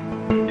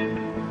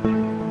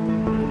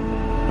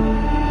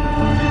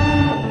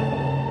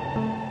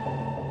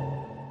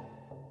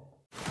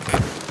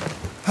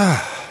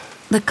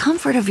 The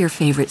comfort of your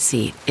favorite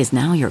seat is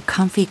now your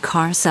comfy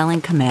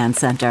car-selling command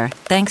center,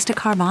 thanks to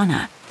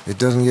Carvana. It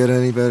doesn't get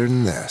any better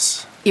than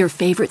this. Your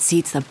favorite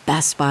seat's the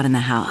best spot in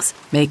the house.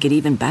 Make it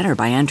even better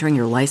by entering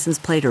your license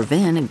plate or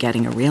VIN and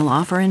getting a real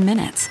offer in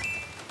minutes.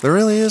 There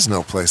really is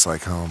no place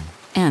like home.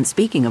 And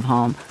speaking of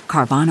home,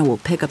 Carvana will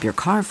pick up your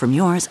car from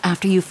yours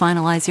after you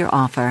finalize your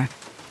offer.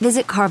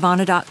 Visit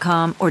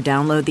Carvana.com or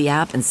download the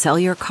app and sell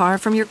your car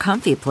from your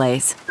comfy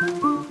place.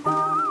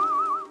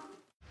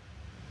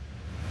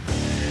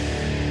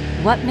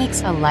 What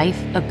makes a life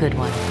a good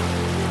one?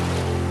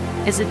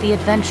 Is it the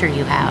adventure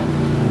you have?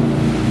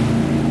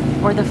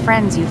 Or the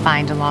friends you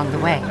find along the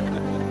way?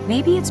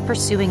 Maybe it's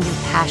pursuing your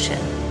passion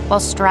while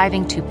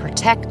striving to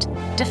protect,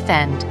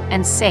 defend,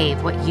 and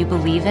save what you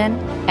believe in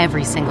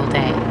every single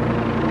day.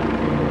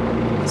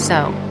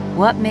 So,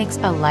 what makes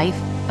a life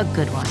a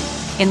good one?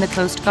 In the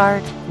Coast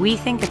Guard, we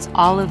think it's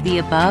all of the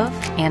above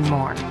and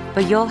more,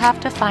 but you'll have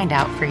to find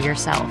out for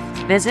yourself.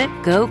 Visit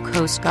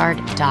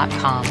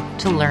GoCoastGuard.com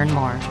to learn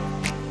more.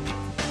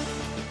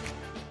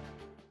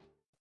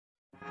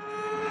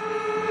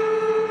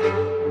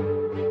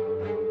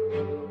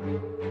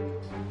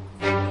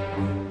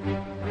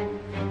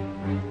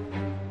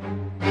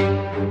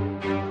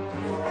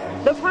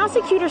 The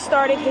prosecutor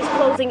started his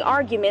closing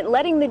argument,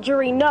 letting the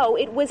jury know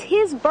it was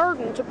his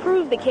burden to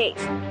prove the case.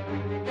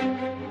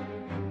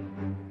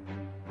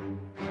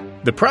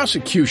 The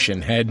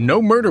prosecution had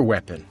no murder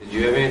weapon. Did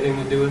you have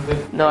anything to do with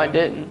it? No, I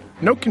didn't.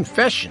 No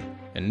confession,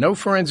 and no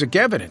forensic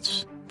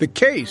evidence. The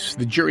case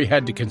the jury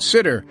had to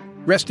consider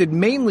rested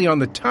mainly on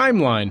the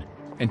timeline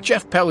and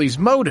Jeff Pelly's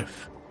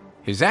motive,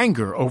 his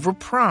anger over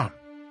prom.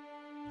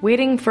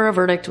 Waiting for a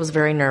verdict was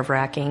very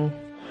nerve-wracking.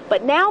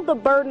 But now the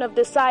burden of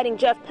deciding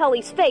Jeff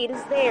Pelly's fate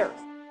is theirs.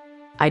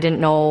 I didn't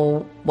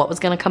know what was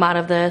going to come out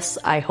of this.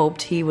 I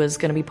hoped he was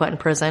going to be put in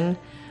prison,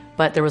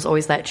 but there was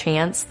always that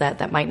chance that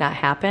that might not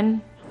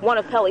happen. One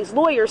of Pelly's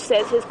lawyers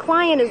says his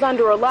client is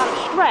under a lot of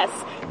stress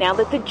now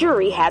that the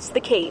jury has the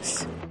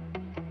case.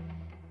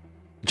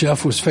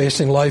 Jeff was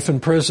facing life in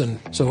prison,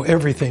 so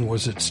everything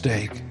was at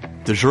stake.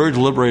 The jury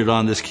deliberated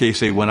on this case.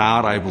 They went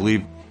out, I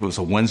believe it was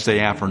a Wednesday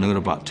afternoon,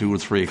 about 2 or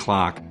 3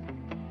 o'clock.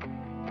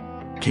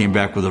 Came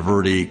back with a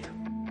verdict,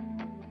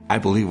 I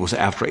believe it was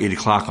after 8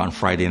 o'clock on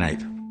Friday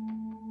night.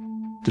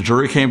 The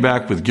jury came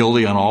back with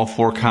guilty on all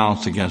 4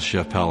 counts against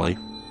Jeff Pelly.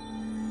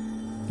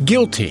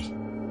 Guilty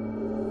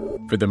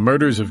for the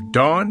murders of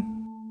Dawn,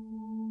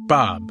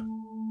 Bob,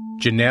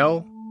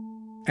 Janelle,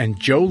 and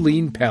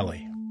Jolene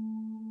Pelly.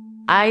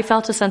 I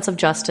felt a sense of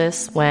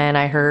justice when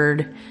I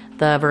heard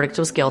the verdict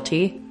was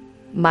guilty.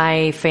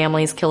 My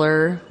family's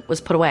killer was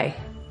put away.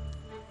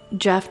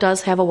 Jeff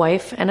does have a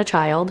wife and a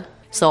child,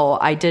 so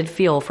I did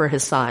feel for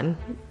his son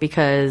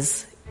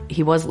because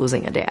he was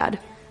losing a dad,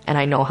 and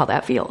I know how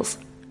that feels.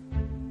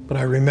 But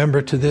I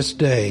remember to this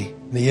day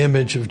the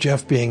image of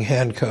Jeff being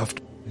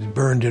handcuffed is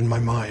burned in my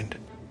mind.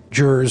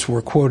 Jurors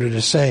were quoted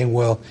as saying,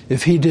 well,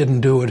 if he didn't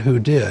do it, who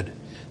did?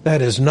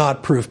 That is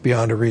not proof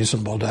beyond a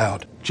reasonable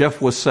doubt.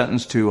 Jeff was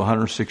sentenced to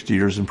 160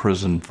 years in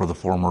prison for the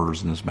 4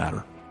 murders in this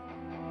matter.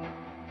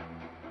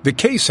 The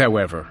case,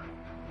 however,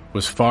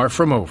 was far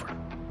from over.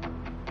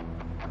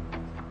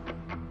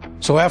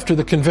 So after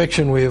the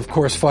conviction, we of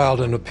course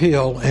filed an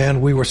appeal,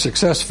 and we were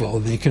successful.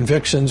 The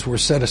convictions were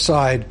set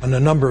aside on a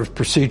number of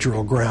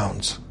procedural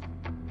grounds.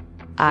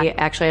 I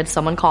actually had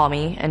someone call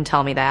me and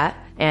tell me that,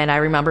 and I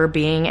remember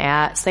being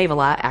at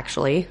Save-A-Lot,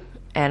 actually,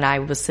 and I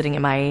was sitting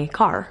in my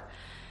car,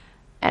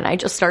 and I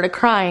just started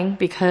crying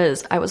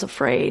because I was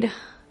afraid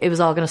it was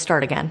all going to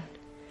start again,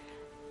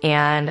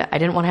 and I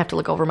didn't want to have to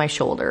look over my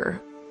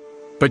shoulder.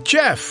 But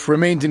Jeff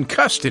remained in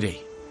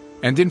custody,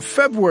 and in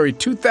February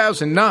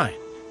 2009,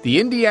 the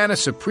Indiana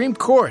Supreme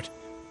Court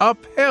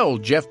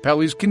upheld Jeff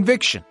Pelly's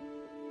conviction.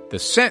 The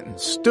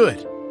sentence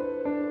stood.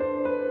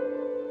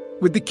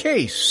 With the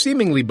case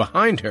seemingly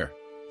behind her,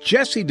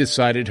 Jessie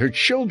decided her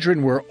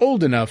children were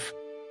old enough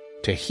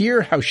to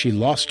hear how she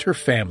lost her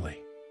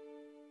family.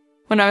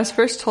 When I was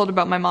first told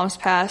about my mom's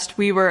past,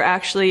 we were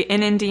actually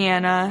in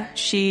Indiana.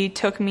 She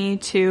took me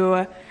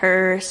to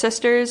her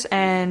sister's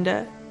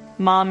and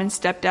mom and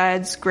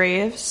stepdad's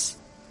graves.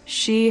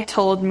 She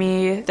told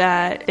me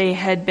that they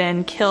had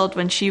been killed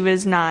when she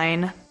was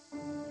 9.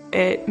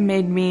 It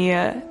made me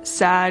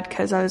sad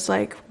because I was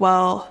like,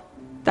 well,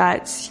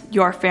 that's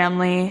your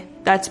family,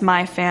 that's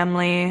my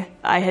family.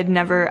 I had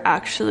never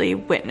actually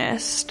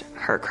witnessed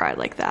her cry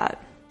like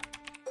that.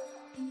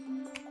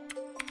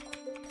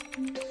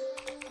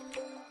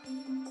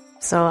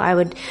 So I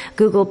would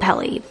Google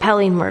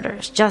Pelly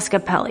murders, Jessica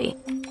Pelly.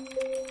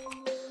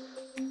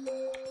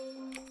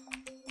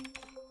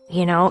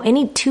 You know,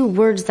 any 2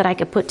 words that I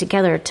could put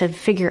together to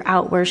figure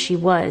out where she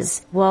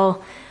was.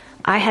 Well,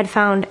 I had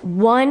found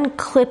one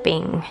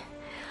clipping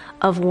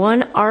of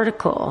one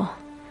article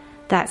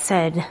that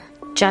said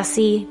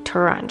Jessie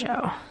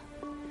Tourangeau.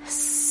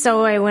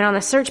 So I went on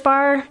the search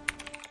bar,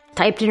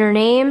 typed in her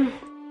name,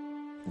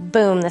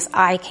 boom, this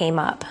eye came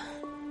up.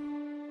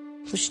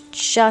 It was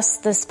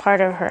just this part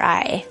of her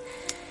eye.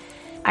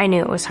 I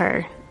knew it was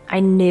her.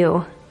 I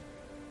knew.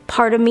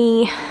 Part of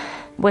me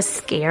was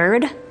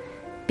scared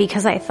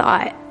because I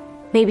thought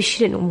maybe she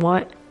didn't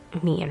want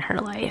me in her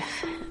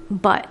life.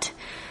 But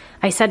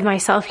I said to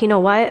myself, you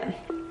know what?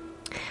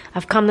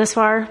 I've come this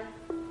far.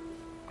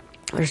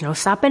 There's no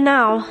stopping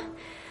now.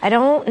 I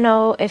don't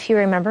know if you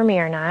remember me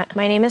or not.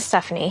 My name is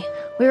Stephanie.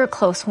 We were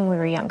close when we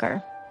were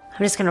younger. I'm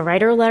just going to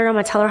write her a letter. I'm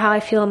going to tell her how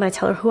I feel. I'm going to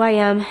tell her who I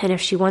am. And if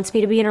she wants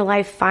me to be in her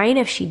life, fine.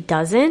 If she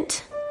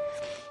doesn't,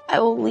 I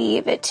will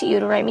leave it to you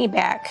to write me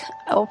back.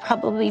 I will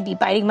probably be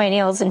biting my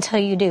nails until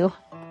you do.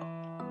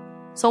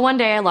 So one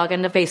day I log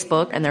into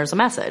Facebook and there's a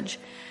message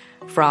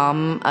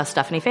from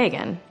Stephanie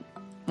Fagan.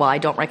 Well, I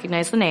don't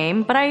recognize the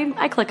name, but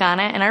I click on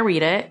it and I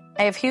read it.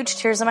 I have huge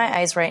tears in my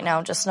eyes right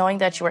now just knowing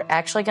that you were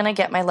actually going to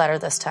get my letter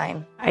this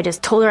time. I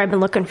just told her I've been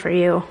looking for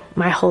you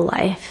my whole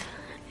life.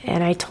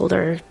 And I told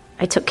her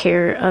I took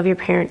care of your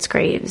parents'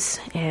 graves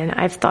and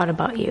I've thought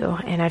about you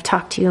and I've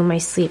talked to you in my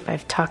sleep.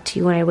 I've talked to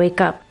you when I wake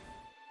up.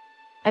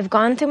 I've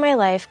gone through my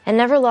life and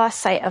never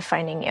lost sight of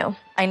finding you.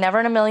 I never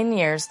in a million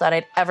years thought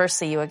I'd ever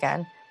see you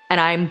again. And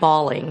I'm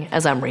bawling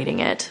as I'm reading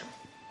it.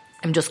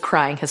 I'm just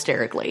crying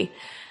hysterically.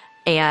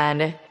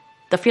 And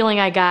the feeling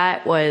I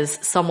got was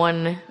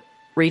someone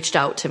reached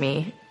out to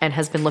me and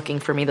has been looking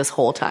for me this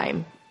whole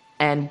time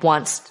and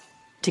wants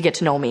to get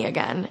to know me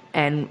again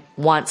and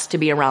wants to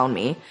be around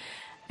me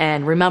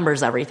and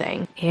remembers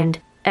everything. And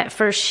at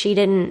first she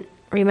didn't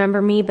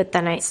remember me, but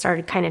then I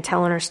started kind of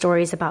telling her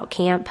stories about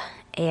camp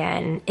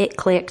and it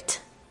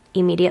clicked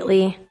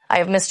immediately. I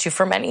have missed you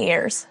for many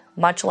years.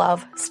 Much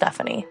love,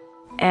 Stephanie.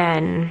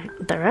 And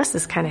the rest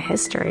is kind of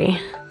history.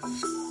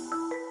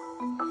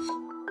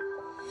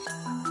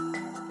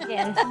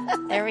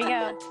 There we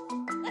go.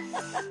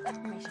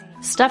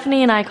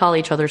 Stephanie and I call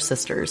each other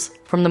sisters.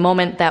 From the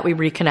moment that we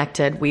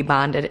reconnected, we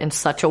bonded in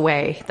such a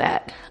way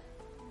that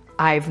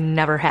I've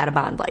never had a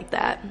bond like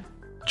that.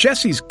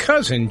 Jessie's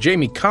cousin,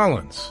 Jamie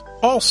Collins,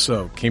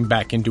 also came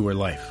back into her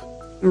life.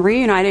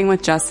 Reuniting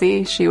with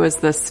Jessie, she was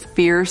this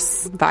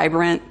fierce,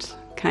 vibrant,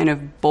 kind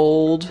of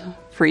bold,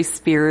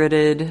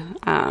 free-spirited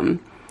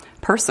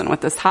person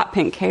with this hot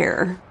pink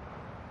hair.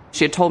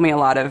 She had told me a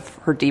lot of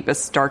her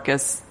deepest,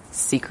 darkest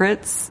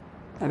secrets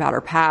about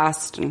her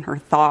past and her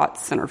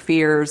thoughts and her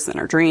fears and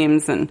her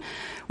dreams. And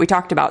we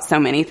talked about so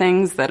many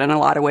things that in a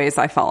lot of ways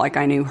I felt like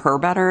I knew her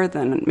better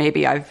than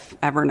maybe I've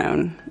ever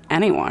known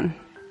anyone.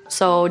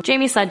 So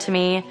Jamie said to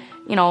me,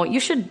 you know, you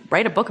should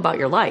write a book about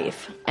your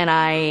life. And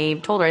I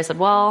told her, I said,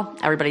 well,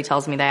 everybody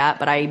tells me that,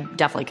 but I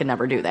definitely could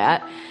never do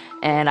that.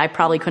 And I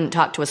probably couldn't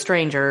talk to a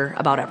stranger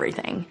about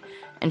everything.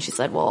 And she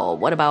said, well,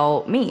 what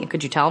about me?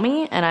 Could you tell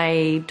me? And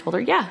I told her,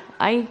 yeah,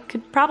 I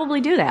could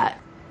probably do that.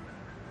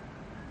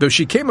 Though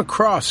she came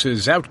across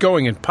as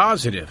outgoing and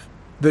positive,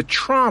 the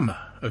trauma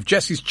of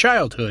Jessie's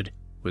childhood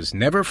was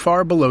never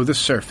far below the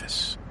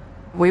surface.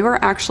 We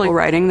were actually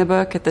writing the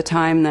book at the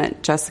time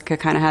that Jessica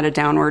kind of had a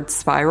downward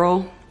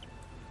spiral.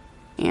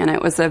 And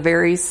it was a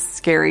very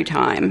scary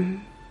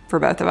time for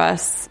both of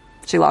us.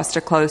 She lost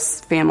a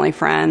close family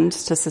friend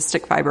to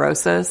cystic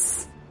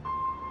fibrosis.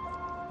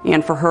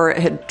 And for her, it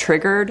had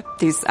triggered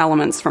these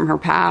elements from her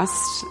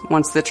past.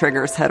 Once the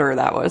triggers hit her,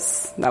 that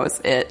was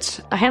it.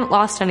 I hadn't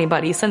lost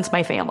anybody since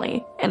my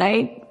family, and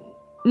I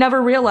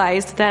never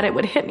realized that it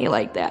would hit me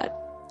like that.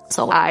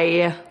 So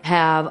I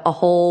have a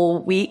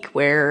whole week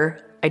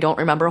where I don't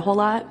remember a whole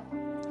lot.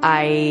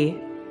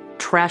 I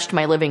trashed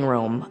my living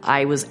room.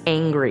 I was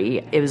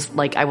angry. It was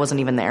like I wasn't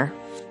even there.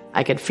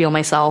 I could feel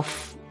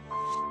myself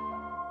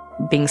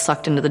being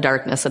sucked into the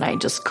darkness, and I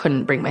just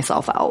couldn't bring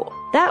myself out.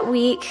 That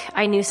week,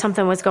 I knew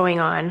something was going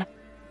on.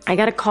 I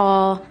got a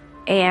call,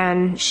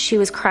 and she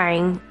was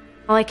crying.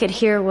 All I could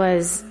hear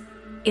was,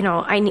 you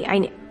know, I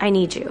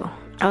need you.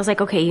 I was like,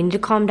 okay, you need to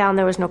calm down.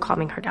 There was no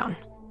calming her down.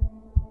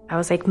 I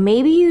was like,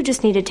 maybe you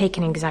just need to take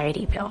an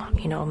anxiety pill.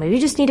 You know, maybe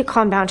you just need to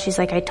calm down. She's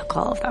like, I took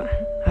all of them.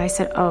 I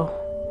said, oh,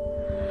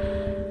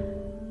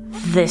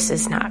 this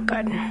is not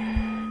good.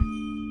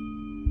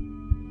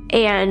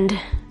 And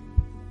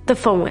the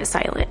phone went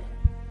silent.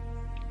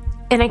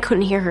 And I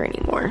couldn't hear her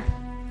anymore.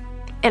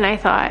 And I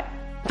thought,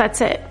 that's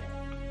it.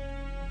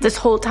 This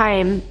whole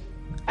time,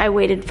 I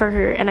waited for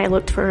her and I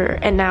looked for her,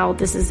 and now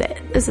this is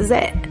it. This is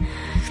it.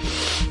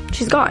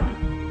 She's gone.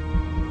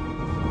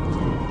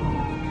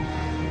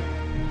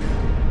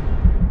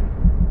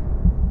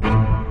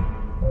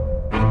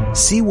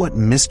 See what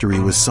mystery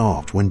was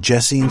solved when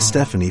Jessie and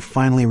Stephanie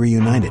finally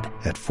reunited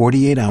at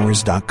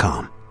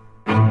 48hours.com.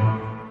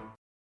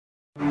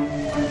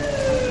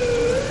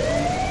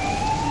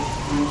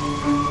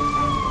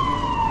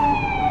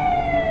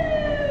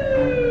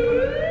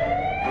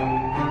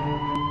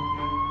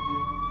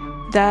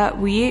 That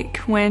week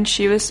when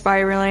she was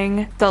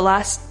spiraling, the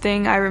last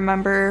thing I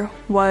remember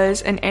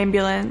was an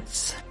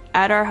ambulance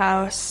at our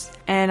house,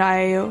 and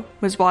I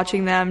was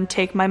watching them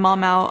take my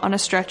mom out on a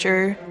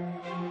stretcher.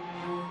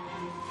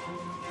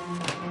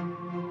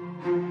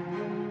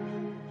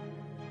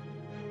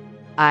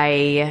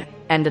 I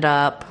ended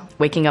up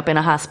waking up in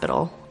a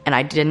hospital, and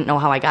I didn't know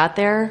how I got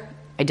there.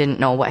 I didn't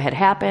know what had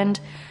happened,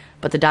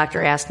 but the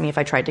doctor asked me if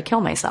I tried to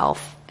kill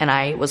myself, and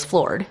I was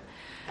floored.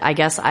 I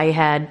guess I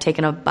had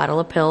taken a bottle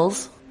of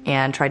pills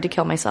and tried to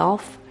kill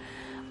myself.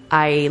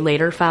 I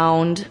later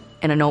found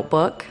in a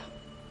notebook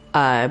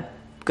a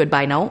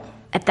goodbye note.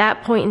 At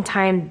that point in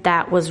time,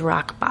 that was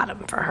rock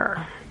bottom for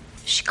her.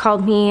 She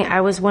called me. I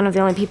was one of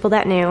the only people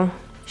that knew.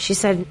 She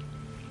said,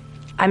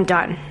 "I'm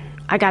done.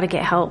 I gotta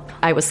get help."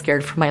 I was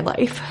scared for my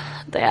life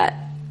that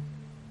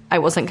I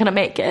wasn't gonna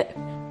make it.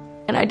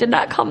 And I did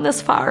not come this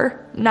far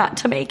not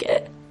to make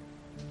it.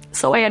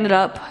 So I ended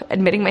up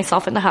admitting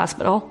myself in the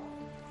hospital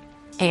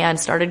and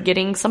started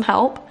getting some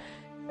help.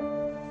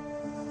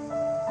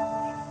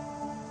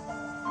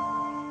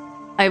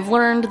 I've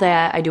learned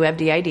that I do have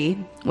DID,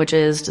 which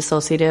is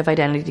dissociative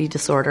identity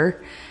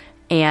disorder,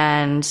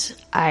 and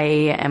I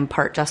am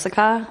part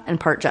Jessica and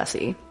part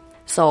Jessie.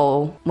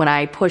 So when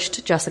I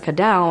pushed Jessica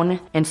down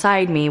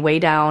inside me, way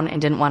down,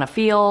 and didn't want to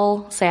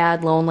feel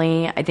sad,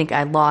 lonely, I think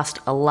I lost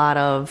a lot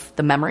of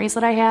the memories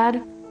that I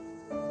had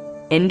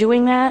in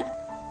doing that.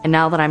 And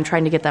now that I'm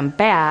trying to get them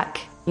back,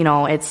 you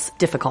know, it's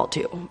difficult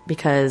too,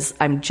 because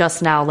I'm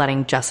just now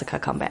letting Jessica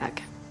come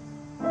back.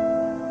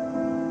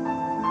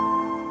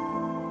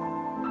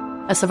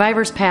 A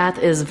survivor's path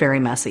is very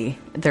messy.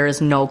 There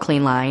is no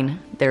clean line.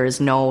 There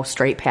is no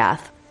straight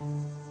path.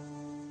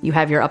 You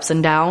have your ups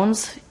and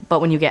downs,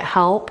 but when you get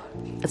help,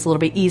 it's a little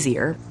bit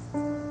easier.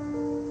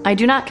 I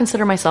do not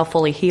consider myself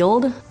fully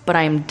healed, but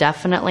I am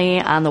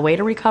definitely on the way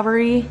to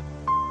recovery.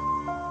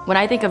 When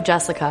I think of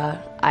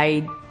Jessica,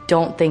 I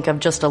don't think of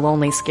just a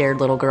lonely, scared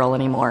little girl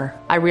anymore.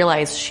 I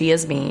realize she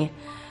is me,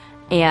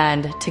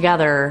 and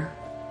together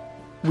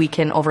we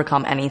can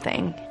overcome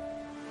anything.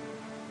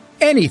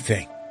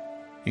 Anything,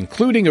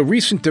 including a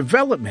recent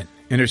development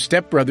in her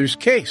stepbrother's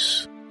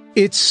case.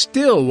 It's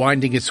still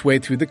winding its way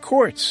through the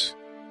courts.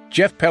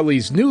 Jeff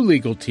Pelly's new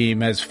legal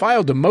team has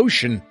filed a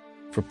motion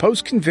for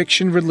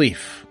post-conviction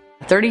relief.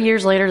 30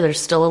 years later, there's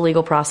still a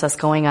legal process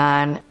going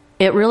on.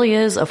 It really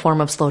is a form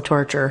of slow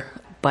torture,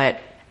 but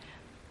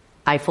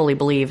I fully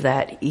believe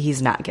that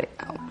he's not getting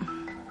out.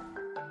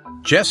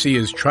 Jessie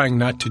is trying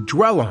not to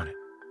dwell on it,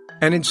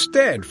 and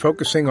instead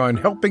focusing on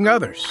helping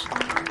others.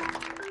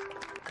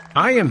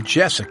 I Am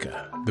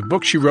Jessica, the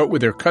book she wrote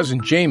with her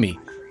cousin Jamie,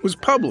 was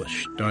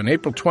published on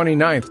April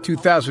 29th,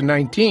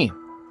 2019,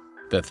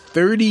 the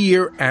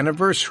 30-year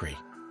anniversary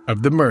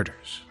of the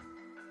murders.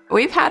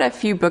 We've had a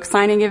few book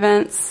signing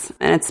events,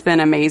 and it's been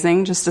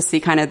amazing just to see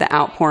kind of the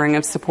outpouring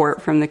of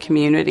support from the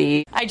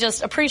community. I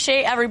just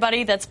appreciate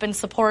everybody that's been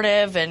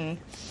supportive and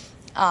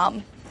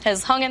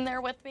has hung in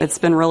there with me. It's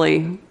been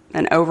really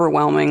an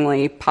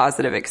overwhelmingly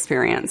positive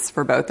experience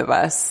for both of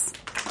us.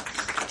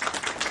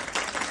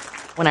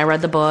 When I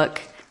read the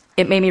book,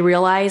 it made me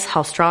realize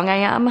how strong I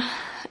am,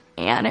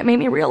 and it made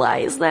me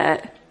realize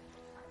that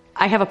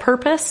I have a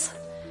purpose,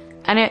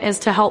 and it is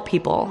to help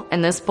people,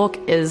 and this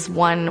book is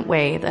one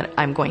way that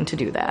I'm going to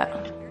do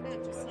that.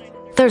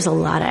 There's a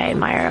lot I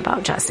admire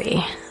about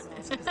Jessie.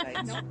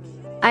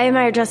 I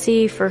admire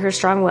Jessie for her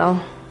strong will.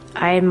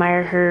 I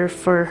admire her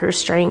for her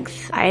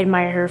strength. I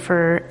admire her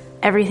for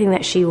everything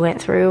that she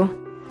went through.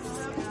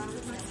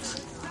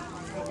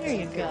 There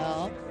you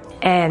go.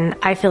 And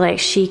I feel like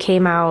she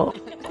came out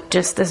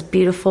just this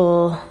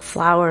beautiful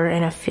flower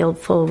in a field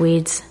full of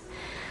weeds.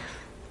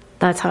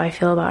 That's how I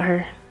feel about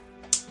her.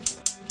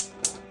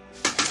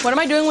 What am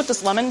I doing with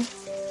this lemon?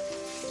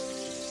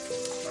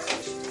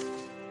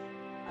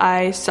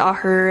 I saw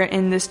her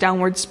in this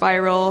downward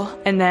spiral,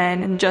 and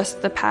then in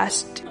just the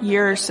past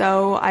year or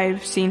so,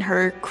 I've seen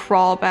her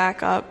crawl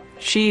back up.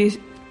 She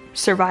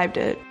survived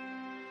it.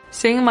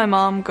 Seeing my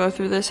mom go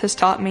through this has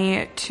taught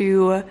me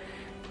to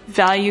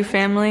value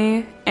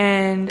family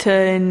and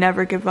to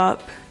never give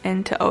up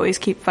and to always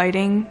keep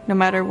fighting no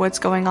matter what's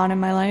going on in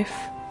my life.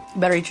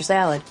 You better eat your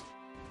salad.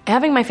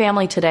 Having my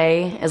family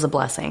today is a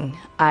blessing.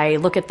 I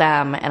look at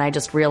them and I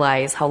just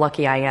realize how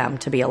lucky I am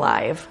to be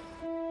alive.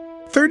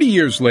 30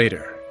 years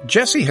later,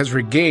 Jessie has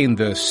regained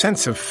the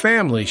sense of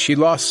family she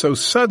lost so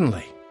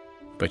suddenly,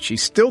 but she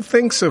still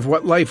thinks of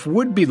what life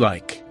would be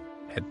like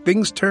had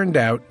things turned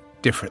out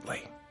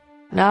differently.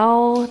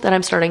 Now that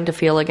I'm starting to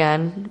feel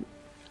again,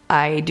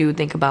 I do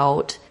think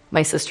about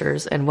my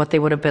sisters and what they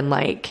would have been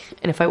like,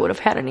 and if I would have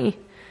had any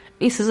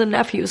nieces and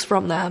nephews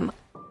from them.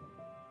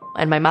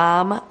 And my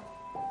mom,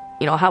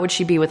 you know, how would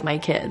she be with my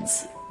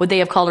kids? Would they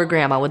have called her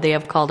grandma? Would they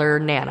have called her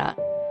Nana?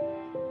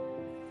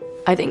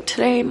 I think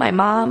today my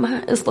mom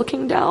is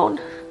looking down,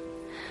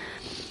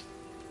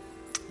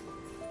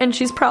 and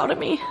she's proud of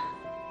me.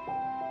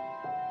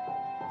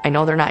 I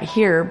know they're not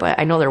here, but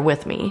I know they're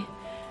with me,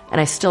 and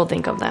I still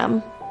think of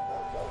them.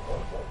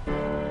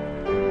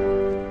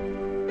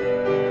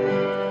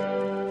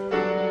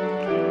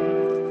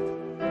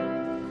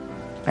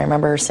 I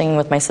remember singing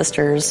with my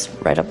sisters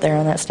right up there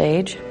on that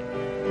stage.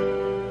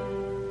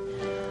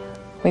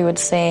 We would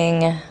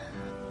sing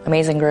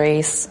Amazing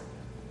Grace.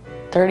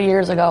 30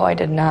 years ago, I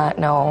did not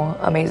know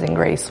Amazing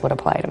Grace would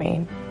apply to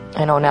me.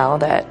 I know now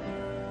that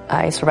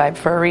I survived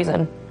for a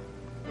reason.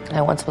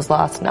 I once was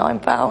lost, now I'm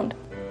found.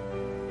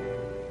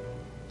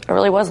 I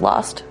really was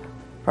lost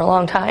for a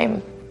long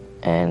time,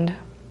 and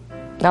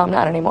now I'm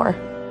not anymore.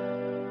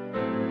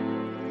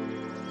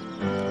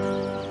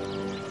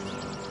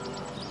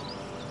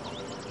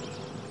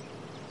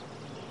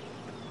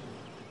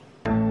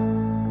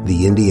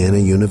 The Indiana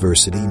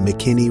University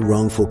McKinney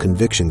Wrongful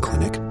Conviction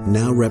Clinic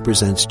now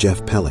represents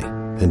Jeff Pelly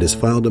and has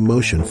filed a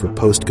motion for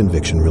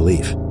post-conviction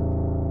relief.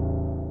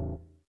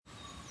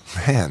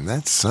 Man,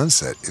 that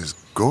sunset is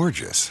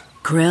gorgeous.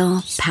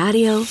 Grill,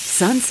 patio,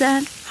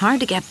 sunset.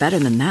 Hard to get better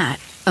than that.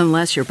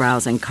 Unless you're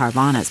browsing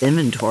Carvana's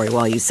inventory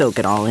while you soak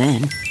it all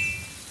in.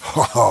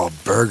 Oh,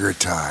 burger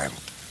time.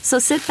 So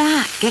sit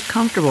back, get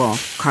comfortable.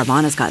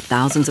 Carvana's got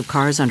thousands of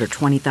cars under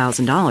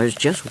 $20,000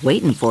 just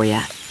waiting for you.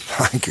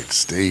 I could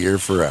stay here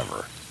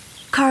forever.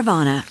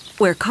 Carvana,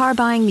 where car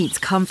buying meets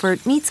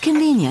comfort meets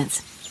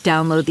convenience.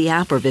 Download the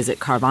app or visit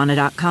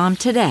Carvana.com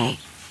today.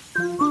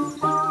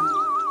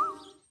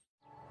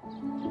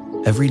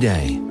 Every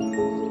day,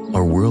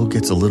 our world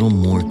gets a little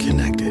more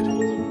connected,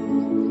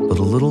 but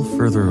a little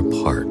further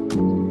apart.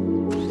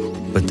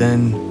 But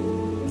then,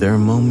 there are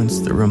moments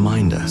that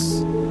remind us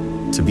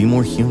to be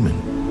more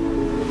human.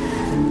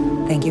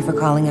 Thank you for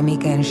calling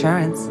Amica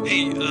Insurance.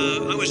 Hey,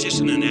 I was just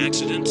in an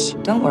accident.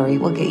 Don't worry,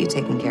 we'll get you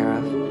taken care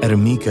of. At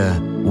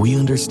Amica, we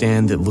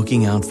understand that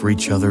looking out for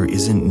each other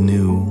isn't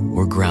new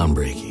or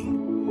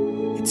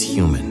groundbreaking. It's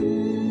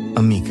human.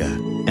 Amica,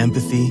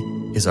 empathy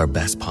is our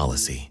best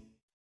policy.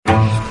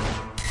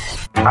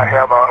 I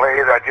have a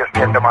lady that just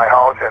came to my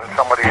house and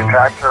somebody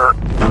attacked her.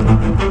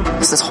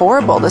 This is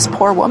horrible, this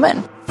poor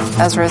woman.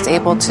 Ezra is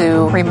able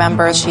to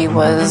remember she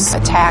was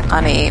attacked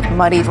on a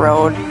muddy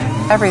road.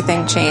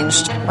 Everything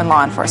changed when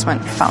law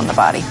enforcement found the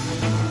body.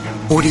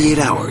 48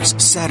 Hours,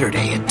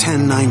 Saturday at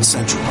 10, 9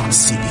 Central on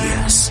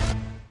CBS.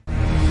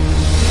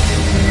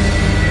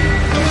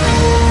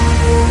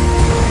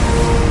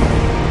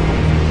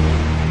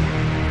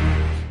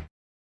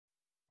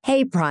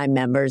 Hey, Prime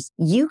members,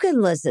 you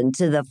can listen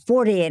to the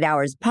 48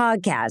 Hours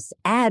podcast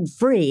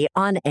ad-free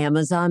on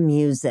Amazon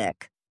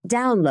Music.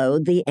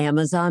 Download the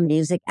Amazon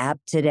Music app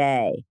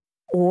today.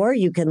 Or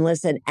you can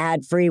listen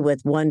ad-free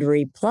with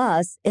Wondery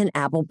Plus in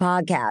Apple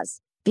Podcasts.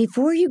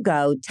 Before you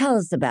go, tell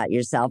us about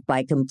yourself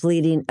by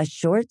completing a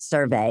short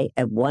survey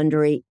at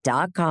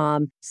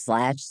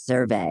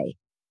Wondery.com/survey.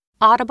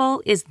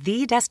 Audible is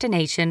the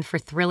destination for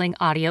thrilling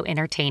audio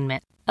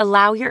entertainment.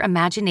 Allow your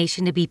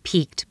imagination to be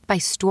piqued by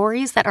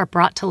stories that are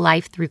brought to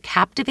life through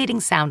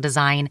captivating sound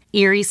design,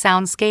 eerie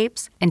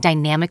soundscapes, and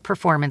dynamic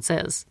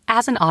performances.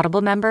 As an Audible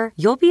member,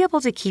 you'll be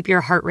able to keep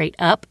your heart rate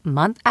up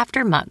month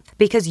after month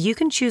because you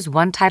can choose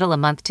one title a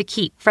month to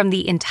keep from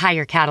the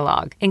entire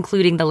catalog,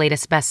 including the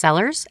latest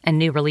bestsellers and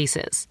new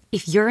releases.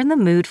 If you're in the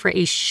mood for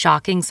a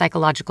shocking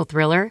psychological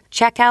thriller,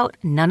 check out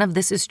None of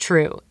This Is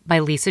True by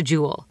Lisa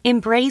Jewell.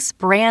 Embrace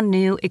brand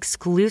new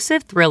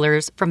exclusive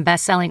thrillers from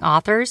best-selling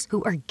authors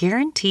who are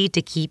guaranteed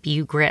to keep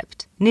you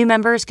gripped. New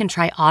members can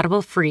try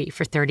Audible free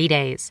for 30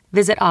 days.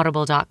 Visit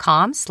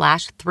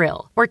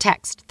audible.com/thrill or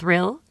text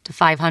thrill to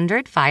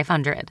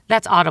 500-500.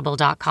 That's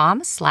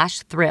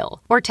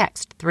audible.com/thrill or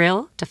text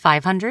thrill to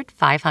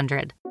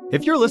 500-500.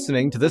 If you're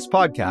listening to this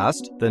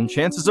podcast, then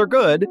chances are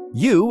good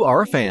you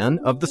are a fan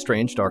of The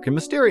Strange, Dark, and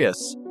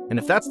Mysterious. And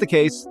if that's the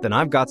case, then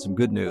I've got some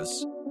good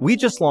news. We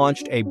just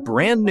launched a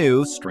brand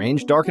new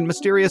Strange, Dark, and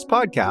Mysterious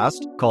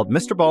podcast called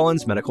Mr.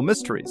 Ballen's Medical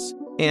Mysteries.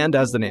 And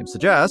as the name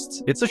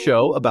suggests, it's a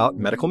show about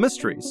medical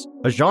mysteries,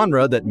 a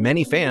genre that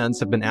many fans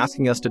have been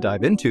asking us to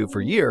dive into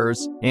for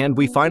years, and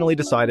we finally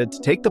decided to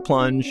take the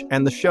plunge,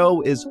 and the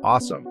show is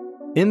awesome.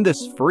 In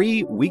this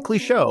free weekly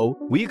show,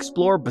 we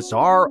explore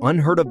bizarre,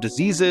 unheard-of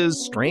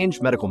diseases,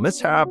 strange medical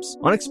mishaps,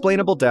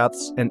 unexplainable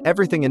deaths, and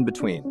everything in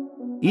between.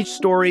 Each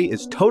story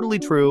is totally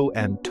true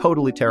and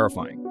totally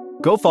terrifying.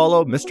 Go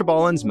follow Mr.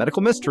 Ballen's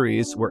Medical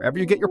Mysteries wherever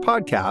you get your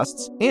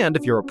podcasts, and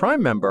if you're a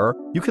Prime member,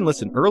 you can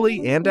listen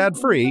early and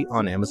ad-free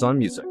on Amazon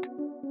Music.